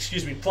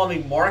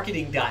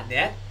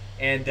plumbingmarketing.net,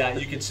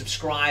 and you can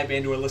subscribe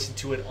and/or listen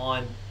to it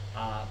on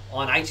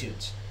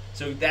iTunes.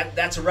 So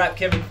that's a wrap,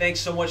 Kevin. Thanks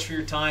so much for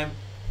your time.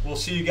 We'll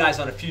see you guys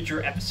on a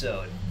future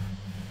episode.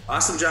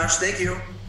 Awesome, Josh. Thank you.